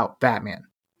it's about Batman.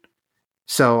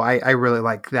 So I really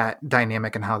like that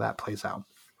dynamic and how that plays out.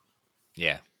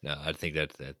 Yeah, no, I think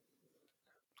that's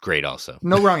great. Also,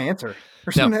 no wrong answer.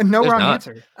 No wrong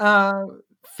answer.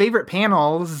 Favorite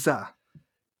panels.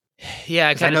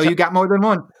 Yeah, I know you got more than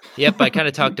one. Yep, I kind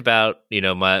of talked about, you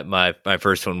know, my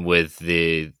first one with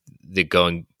the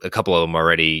going, a couple of them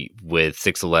already with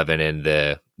 611 and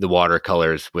the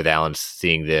watercolors with Alan,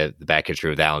 seeing the back history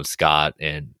with Alan Scott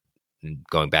and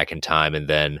going back in time, and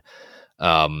then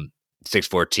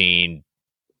 614,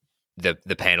 the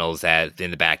panels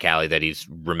in the back alley that he's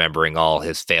remembering all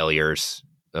his failures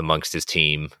amongst his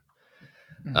team.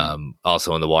 Mm-hmm.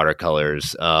 Also in the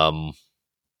watercolors.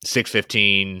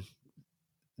 615,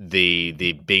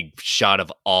 the big shot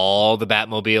of all the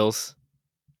Batmobiles.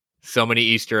 So many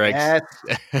Easter eggs.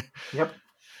 Yes. Yep.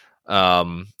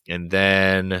 And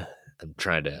then I'm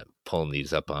trying to pull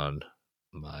these up on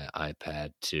my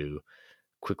iPad to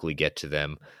quickly get to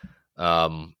them.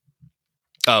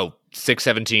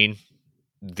 617,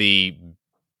 the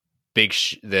big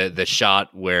the shot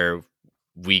where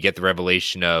we get the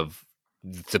revelation of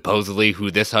supposedly who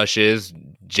this Hush is,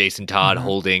 Jason Todd mm-hmm.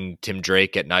 holding Tim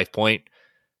Drake at knife point.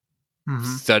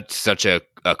 Mm-hmm. Such a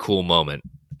cool moment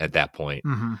at that point.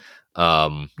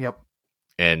 Mm-hmm. Yep.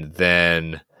 And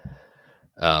then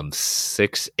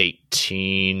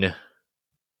 618. Come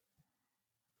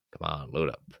on, load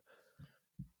up.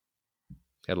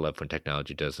 Gotta love when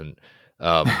technology doesn't.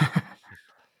 19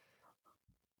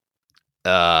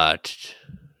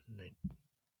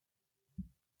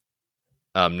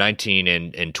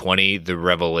 and 20, the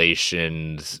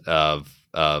revelations of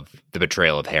the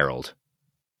betrayal of Harold,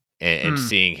 and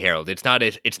seeing Harold. It's not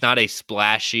a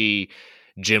splashy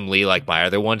Jim Lee like my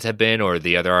other ones have been, or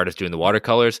the other artists doing the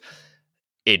watercolors.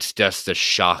 It's just the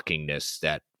shockingness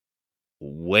that,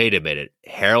 wait a minute,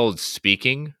 Harold's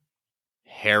speaking,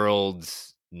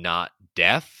 Harold's not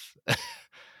deaf.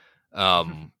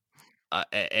 And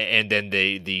then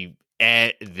the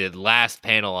last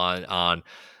panel on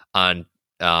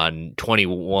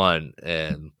 21,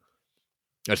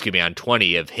 excuse me, on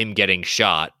 20 of him getting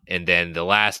shot, and then the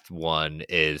last one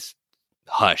is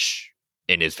Hush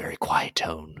in his very quiet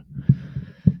tone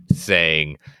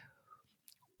saying,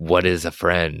 "What is a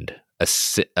friend? A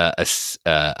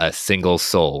single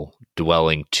soul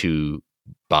dwelling in two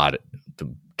bodies.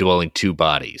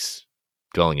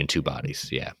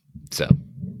 Yeah." So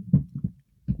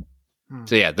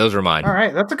yeah, those are mine. All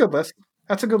right, that's a good list.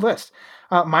 That's a good list.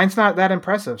 Mine's not that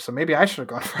impressive, so maybe I should have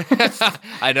gone first.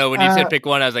 I know when you said pick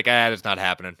one, I was like, that's not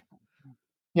happening.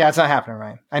 Yeah, it's not happening,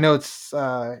 Ryan. I know it's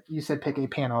you said pick a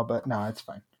panel, but no, it's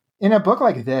fine. In a book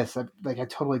like this, I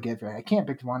totally get it. I can't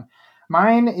pick one.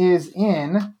 Mine is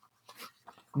in,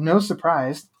 no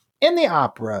surprise, in the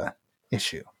opera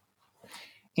issue.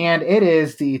 And it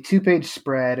is the 2-page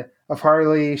spread of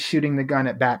Harley shooting the gun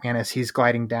at Batman as he's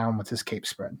gliding down with his cape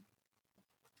spread.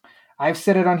 I've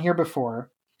said it on here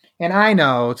before, and I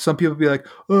know some people be like,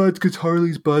 oh, it's because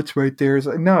Harley's butt's right there. It's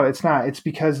like, no, it's not. It's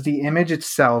because the image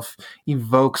itself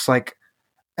evokes like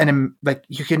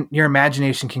your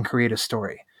imagination can create a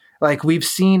story. Like we've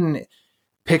seen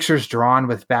pictures drawn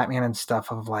with Batman and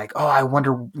stuff of like, oh, I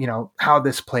wonder, how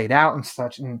this played out and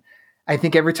such. And I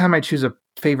think every time I choose a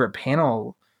favorite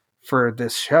panel for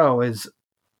this show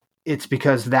it's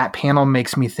because that panel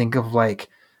makes me think of like,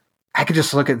 I could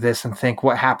just look at this and think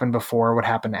what happened before, what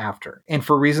happened after. And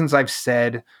for reasons I've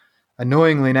said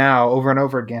annoyingly now over and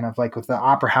over again of like with the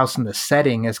opera house and the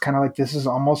setting is kind of like, this is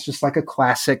almost just like a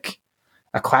classic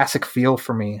feel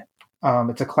for me.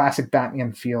 It's a classic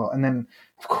Batman feel. And then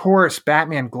of course,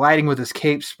 Batman gliding with his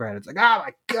cape spread. It's like, oh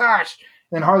my gosh.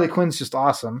 And then Harley Quinn's just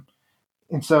awesome.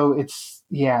 And so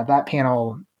that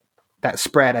panel, that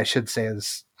spread, I should say,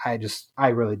 is I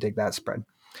really dig that spread.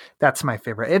 That's my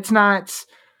favorite. It's not,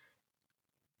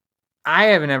 I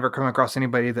haven't ever come across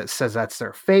anybody that says that's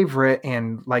their favorite.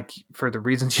 And like, for the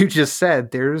reasons you just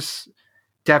said, there's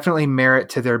definitely merit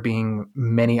to there being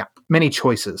many, many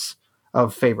choices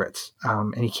of favorites.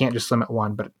 And you can't just limit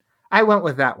one, but I went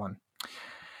with that one.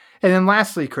 And then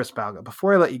lastly, Chris Balga,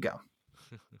 before I let you go,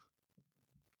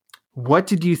 what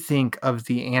did you think of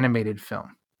the animated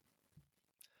film?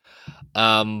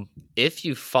 If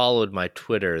you followed my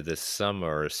Twitter this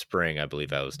summer or spring, I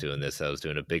believe I was doing this. I was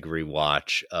doing a big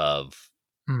rewatch of,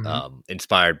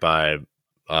 inspired by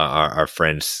our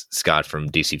friend Scott from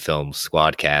DC Films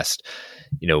Squadcast.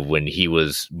 When he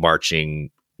was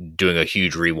doing a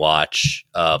huge rewatch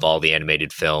of all the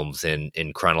animated films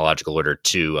in chronological order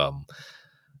to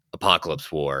Apocalypse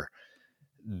War.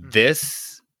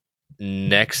 This,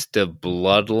 next to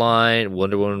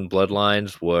Wonder Woman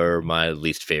Bloodlines, were my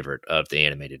least favorite of the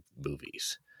animated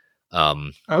movies.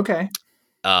 Okay.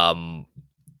 One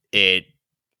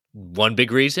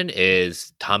big reason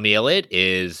is Tommy Elliott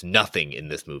is nothing in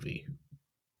this movie.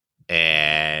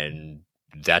 And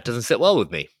that doesn't sit well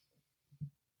with me.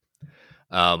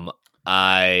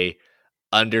 I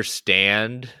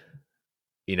understand,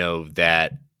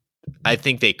 that I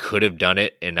think they could have done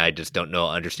it, and I just don't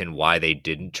understand why they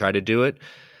didn't try to do it.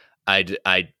 I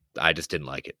just didn't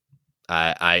like it.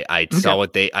 I saw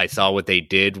what they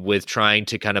did with trying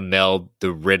to kind of meld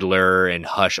the Riddler and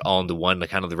Hush all into one, the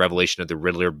kind of the revelation of the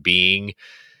Riddler being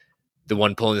the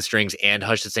one pulling the strings and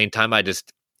Hush at the same time.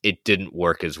 It didn't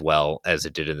work as well as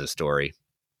it did in the story.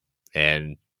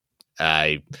 And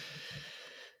I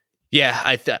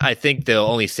think the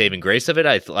only saving grace of it,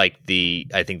 I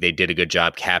think they did a good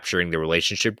job capturing the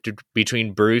relationship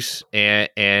between Bruce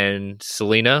and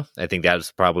Selina. I think that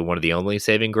was probably one of the only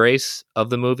saving grace of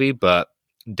the movie, but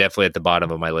definitely at the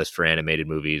bottom of my list for animated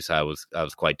movies, I was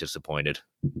quite disappointed.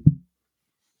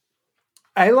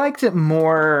 I liked it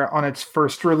more on its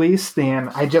first release than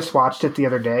I just watched it the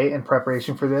other day in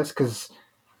preparation for this because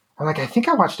I think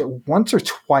I watched it once or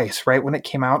twice right when it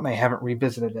came out, and I haven't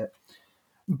revisited it.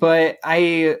 But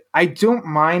I don't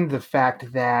mind the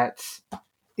fact that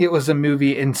it was a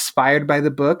movie inspired by the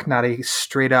book, not a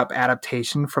straight up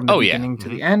adaptation from the beginning to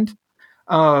the end.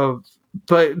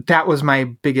 But that was my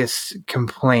biggest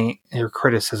complaint or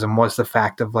criticism, was the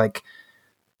fact of like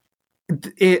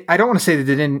it. I don't want to say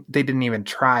that they didn't even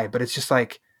try, but it's just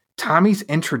like Tommy's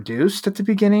introduced at the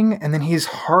beginning, and then he's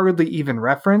hardly even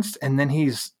referenced, and then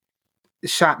he's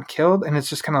shot and killed, and it's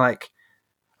just kind of like,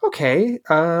 okay,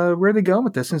 where are they going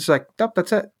with this? And it's like, nope,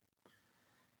 that's it.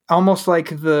 Almost like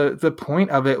the point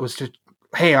of it was to,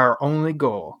 hey, our only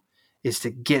goal is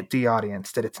to get the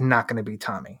audience that it's not going to be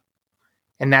Tommy.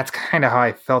 And that's kind of how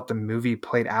I felt the movie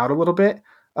played out a little bit.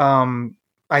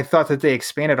 I thought that they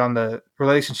expanded on the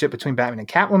relationship between Batman and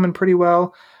Catwoman pretty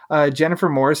well. Jennifer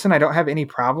Morrison, I don't have any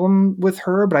problem with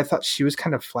her, but I thought she was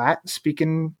kind of flat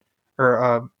speaking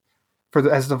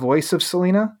as the voice of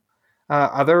Selina.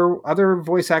 Other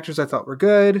voice actors I thought were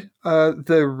good.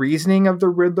 The reasoning of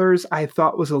the Riddlers I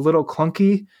thought was a little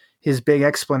clunky. His big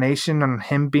explanation on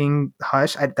him being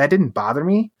Hush, that didn't bother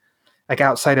me. Like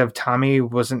outside of Tommy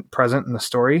wasn't present in the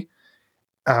story.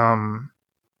 It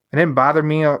didn't bother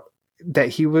me that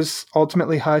he was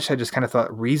ultimately Hush. I just kind of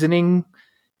thought reasoning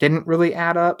didn't really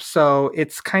add up. So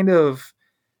it's kind of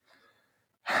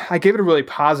I gave it a really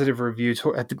positive review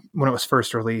when it was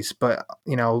first released, but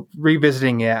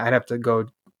revisiting it, I'd have to go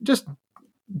just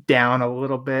down a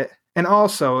little bit. And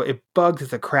also, it bugged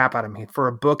the crap out of me for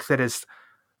a book that is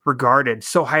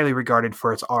so highly regarded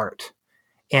for its art,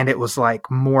 and it was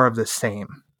like more of the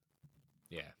same.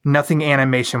 Yeah, nothing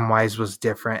animation wise was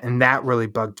different, and that really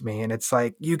bugged me. And it's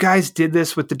like, you guys did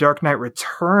this with The Dark Knight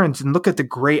Returns, and look at the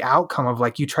great outcome of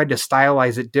like, you tried to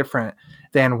stylize it different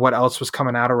than what else was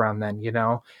coming out around then,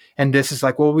 and this is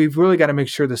like, well, we've really got to make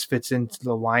sure this fits into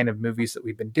the line of movies that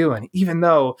we've been doing, even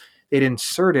though it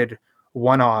inserted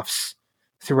one-offs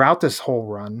throughout this whole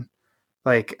run.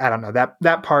 Like, I don't know,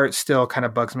 that part still kind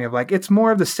of bugs me, of like, it's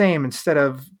more of the same instead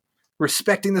of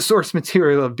respecting the source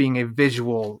material of being a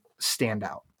visual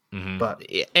standout. Mm-hmm. But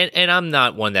and I'm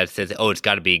not one that says, oh, it's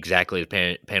got to be exactly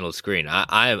the panel screen.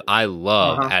 I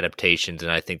love adaptations,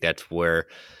 and I think that's where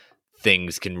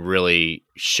things can really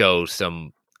show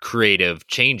some creative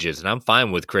changes, and I'm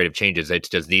fine with creative changes. It's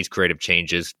just these creative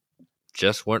changes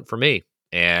just weren't for me,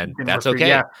 and that's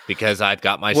okay, because I've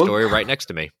got my story right next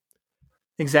to me.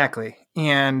 Exactly.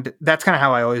 And that's kind of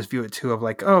how I always view it too, of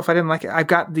like, oh, if I didn't like it, I've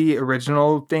got the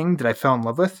original thing that I fell in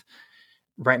love with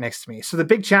right next to me. So the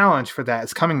big challenge for that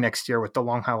is coming next year with The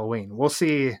Long Halloween. We'll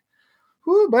see.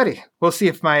 Woo, buddy. We'll see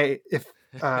if I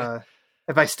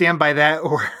stand by that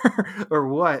or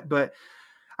what. But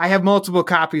I have multiple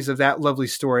copies of that lovely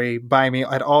story by me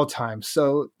at all times.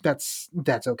 So that's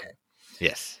okay.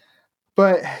 Yes.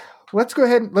 But let's go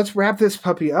ahead and let's wrap this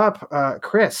puppy up.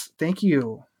 Chris, thank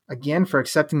you again for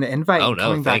accepting the invite and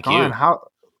coming back on.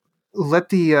 Let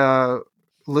the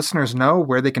listeners know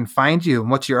where they can find you and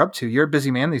what you're up to. You're a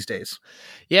busy man these days.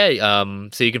 Yeah,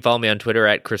 so you can follow me on Twitter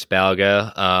at Chris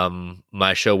Balga.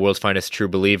 My show, World's Finest True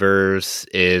Believers,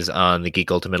 is on the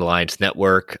Geek Ultimate Alliance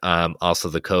Network. Also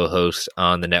the co-host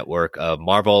on the network of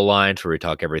Marvel Alliance, where we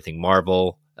talk everything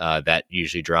Marvel. That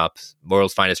usually drops.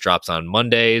 World's Finest drops on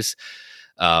Mondays.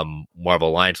 Marvel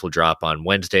Alliance will drop on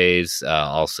Wednesdays.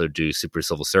 Also do Super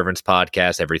Civil Servants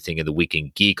podcast, Everything in the Week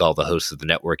in Geek. All the hosts of the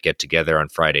network get together on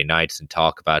Friday nights and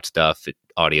talk about stuff.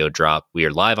 Audio drop. We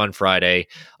are live on Friday.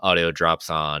 Audio drops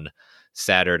on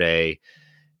Saturday.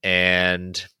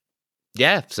 And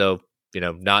yeah, so,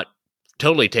 not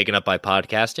totally taken up by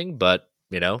podcasting, but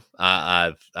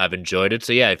I've enjoyed it.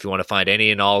 So yeah, if you want to find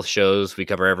any and all shows, we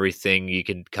cover everything you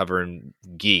can cover in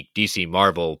geek, DC,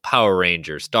 Marvel, Power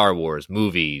Rangers, Star Wars,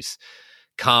 movies,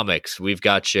 comics. We've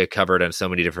got you covered on so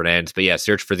many different ends. But yeah,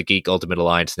 search for the Geek Ultimate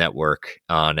Alliance Network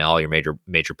on all your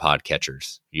major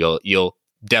podcatchers. You'll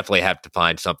definitely have to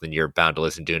find something you're bound to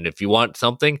listen to. And if you want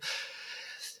something,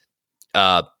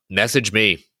 message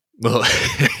me.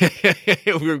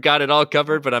 We've got it all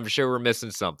covered, but I'm sure we're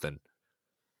missing something.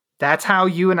 That's how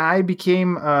you and I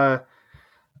became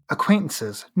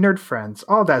acquaintances, nerd friends,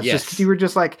 all that. Yes. Just because you were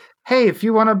just like, hey, if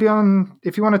you want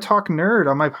to talk nerd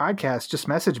on my podcast, just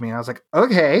message me. And I was like,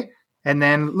 okay. And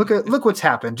then look what's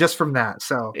happened just from that.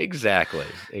 So Exactly.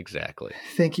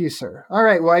 Thank you, sir. All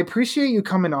right. Well, I appreciate you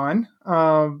coming on.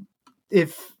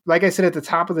 If, like I said at the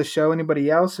top of the show,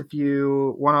 anybody else, if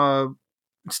you want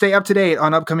to stay up to date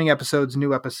on upcoming episodes,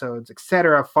 new episodes,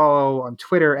 etc., follow on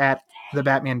Twitter at the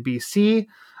Batman BC.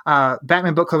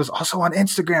 Batman Book Club is also on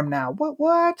Instagram now.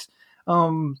 What?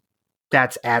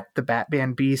 That's at the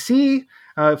Batman BC.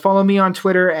 Follow me on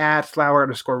Twitter at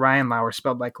Lauer_Ryan, Lauer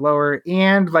spelled like lower.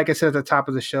 And like I said at the top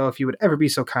of the show, if you would ever be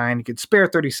so kind, you could spare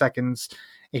 30 seconds.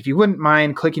 If you wouldn't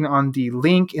mind clicking on the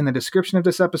link in the description of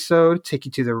this episode, take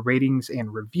you to the ratings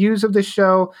and reviews of the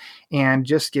show, and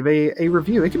just give a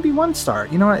review. It can be 1 star.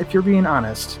 You know what? If you're being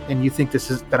honest and you think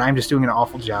that I'm just doing an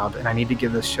awful job and I need to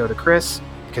give this show to Chris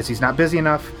because he's not busy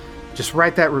enough, just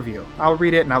write that review. I'll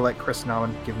read it and I'll let Chris know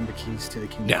and give him the keys to the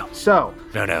kingdom. No. So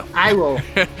No. I will.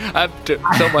 I've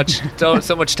so much time.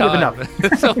 So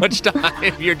much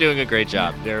time. You're doing a great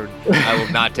job. I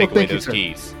will not take away those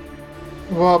keys.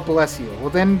 Well, bless you. Well,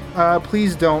 then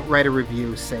please don't write a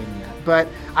review saying that. But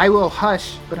I will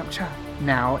hush, but I'm trying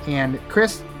now. And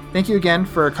Chris, thank you again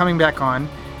for coming back on.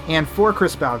 And for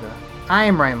Chris Balga, I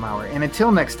am Ryan Lauer. And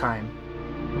until next time,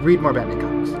 read more Batman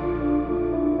comics.